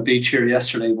group on a beach here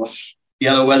yesterday, but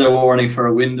yellow weather warning for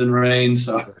a wind and rain,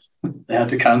 so they had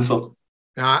to cancel.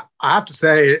 Now, I have to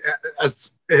say,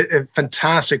 it's a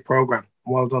fantastic program.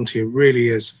 Well done to you. It really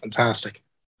is fantastic.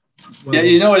 Well,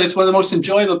 it's one of the most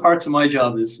enjoyable parts of my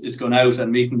job is going out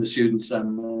and meeting the students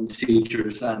and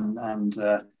teachers and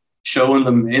showing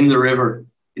them in the river,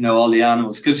 all the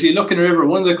animals. Because you look in the river,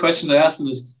 one of the questions I ask them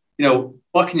is,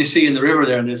 what can you see in the river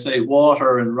there? And they say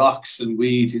water and rocks and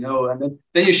weed, and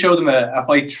then you show them a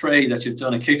white tray that you've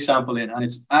done a kick sample in, and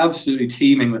it's absolutely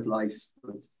teeming with life,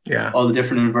 with all the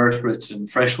different invertebrates and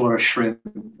freshwater shrimp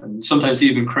and sometimes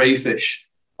even crayfish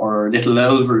or little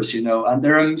elvers, and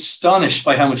they're astonished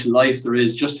by how much life there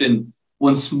is just in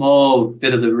one small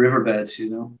bit of the riverbed,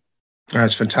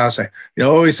 That's fantastic. You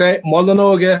always say,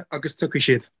 Molanoga agus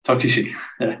Tukishid. Tukishid.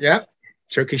 Yeah.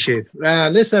 Turkey shade.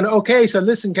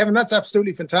 Listen, Kevin, that's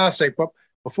absolutely fantastic. But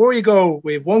before you go,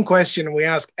 we have one question and we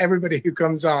ask everybody who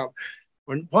comes on.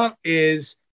 What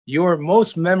is your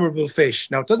most memorable fish?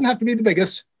 Now, it doesn't have to be the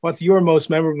biggest. What's your most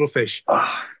memorable fish?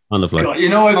 On the fly.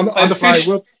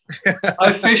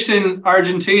 I've fished in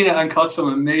Argentina and caught some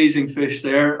amazing fish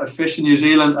there. I fished in New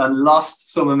Zealand and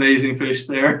lost some amazing fish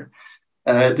there.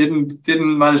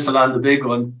 Didn't manage to land the big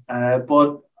one.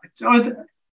 But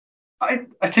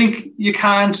I think you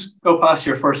can't go past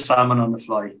your first salmon on the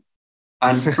fly.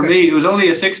 And for me, it was only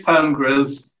a 6-pound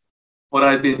grills, but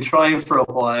I'd been trying for a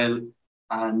while.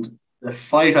 And the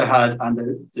fight I had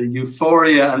and the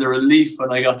euphoria and the relief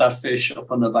when I got that fish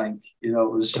up on the bank, it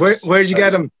was just... Where did you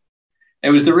get him? It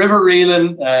was the River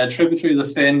Reelan, tributary of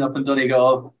the Finn up in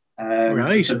Donegal.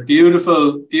 Right. It's a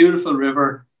beautiful, beautiful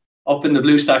river up in the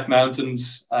Blue Stack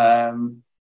Mountains,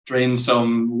 drains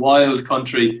some wild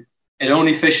country. It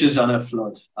only fishes on a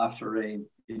flood after rain,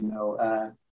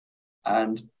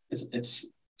 and it's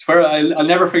where I'll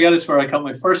never forget. It's where I caught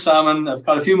my first salmon. I've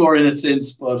caught a few more in it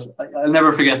since, but I'll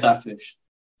never forget that fish.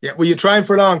 Yeah, were you trying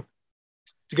for long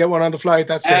to get one on the fly at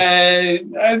that stage?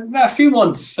 A few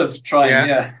months of trying.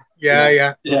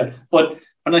 Yeah. But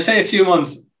when I say a few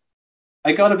months,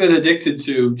 I got a bit addicted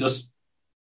to just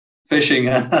fishing.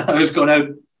 I was going out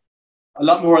a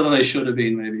lot more than I should have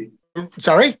been, maybe.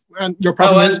 Sorry, and your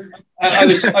problem is I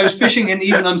was fishing in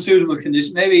even unsuitable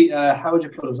conditions. Maybe how would you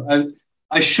put it?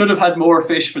 I should have had more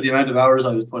fish for the amount of hours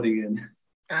I was putting in.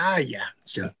 Yeah,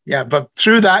 still. Yeah, but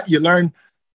through that, you learn.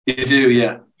 You do,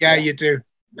 yeah. Yeah, you do.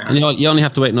 No. And you only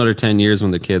have to wait another 10 years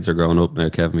when the kids are growing up now,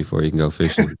 Kevin, before you can go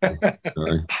fishing.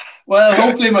 Well,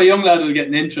 hopefully my young lad will get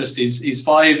an interest. He's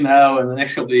 5 now, and the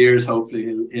next couple of years, hopefully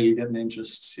he'll get an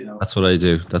interest. That's what I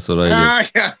do. Yeah.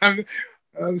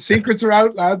 The secrets are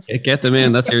out, lads. Get them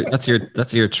in.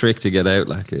 That's your trick to get out,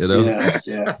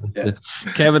 Yeah.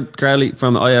 Kevin Crowley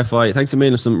from IFI. Thanks a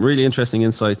million. Some really interesting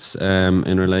insights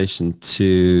in relation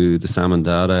to the salmon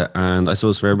data. And I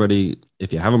suppose for everybody,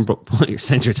 if you haven't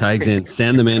sent your tags in,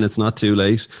 send them in. It's not too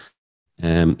late.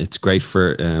 It's great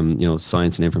for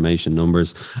science and information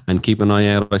numbers, and keep an eye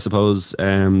out, I suppose,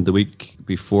 the week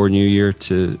before New Year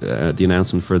to the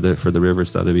announcement for the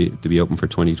rivers that'll be open for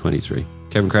 2023.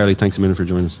 Kevin Crowley, thanks a minute for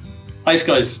joining us. Thanks,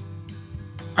 guys.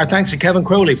 Our thanks to Kevin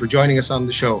Crowley for joining us on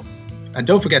the show, and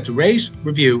don't forget to rate,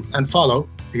 review, and follow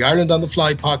the Ireland on the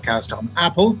Fly podcast on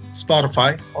Apple,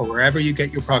 Spotify, or wherever you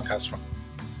get your podcasts from.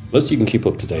 Plus, you can keep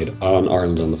up to date on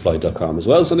IrelandOnTheFly.com as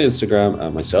well as on Instagram.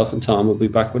 And myself and Tom will be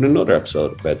back with another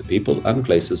episode about the people and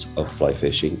places of fly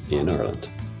fishing in Ireland.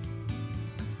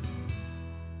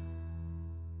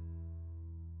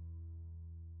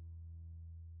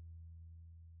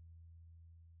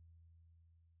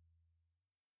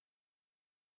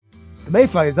 The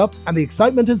mayfly is up and the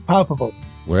excitement is palpable.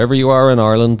 Wherever you are in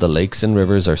Ireland, the lakes and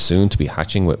rivers are soon to be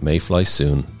hatching with mayfly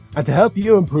soon. And to help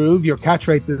you improve your catch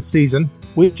rate this season,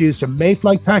 we've used a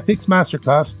Mayfly Tactics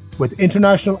Masterclass with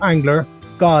international angler,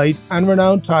 guide and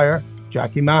renowned tyer,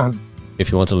 Jackie Mahan.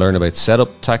 If you want to learn about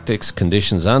setup, tactics,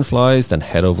 conditions and flies, then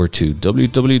head over to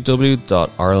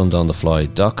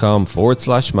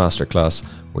www.irelandonthefly.com/masterclass,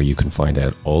 where you can find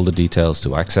out all the details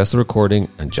to access the recording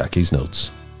and Jackie's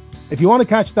notes. If you want to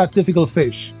catch that difficult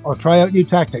fish or try out new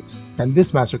tactics, then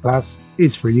this masterclass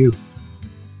is for you.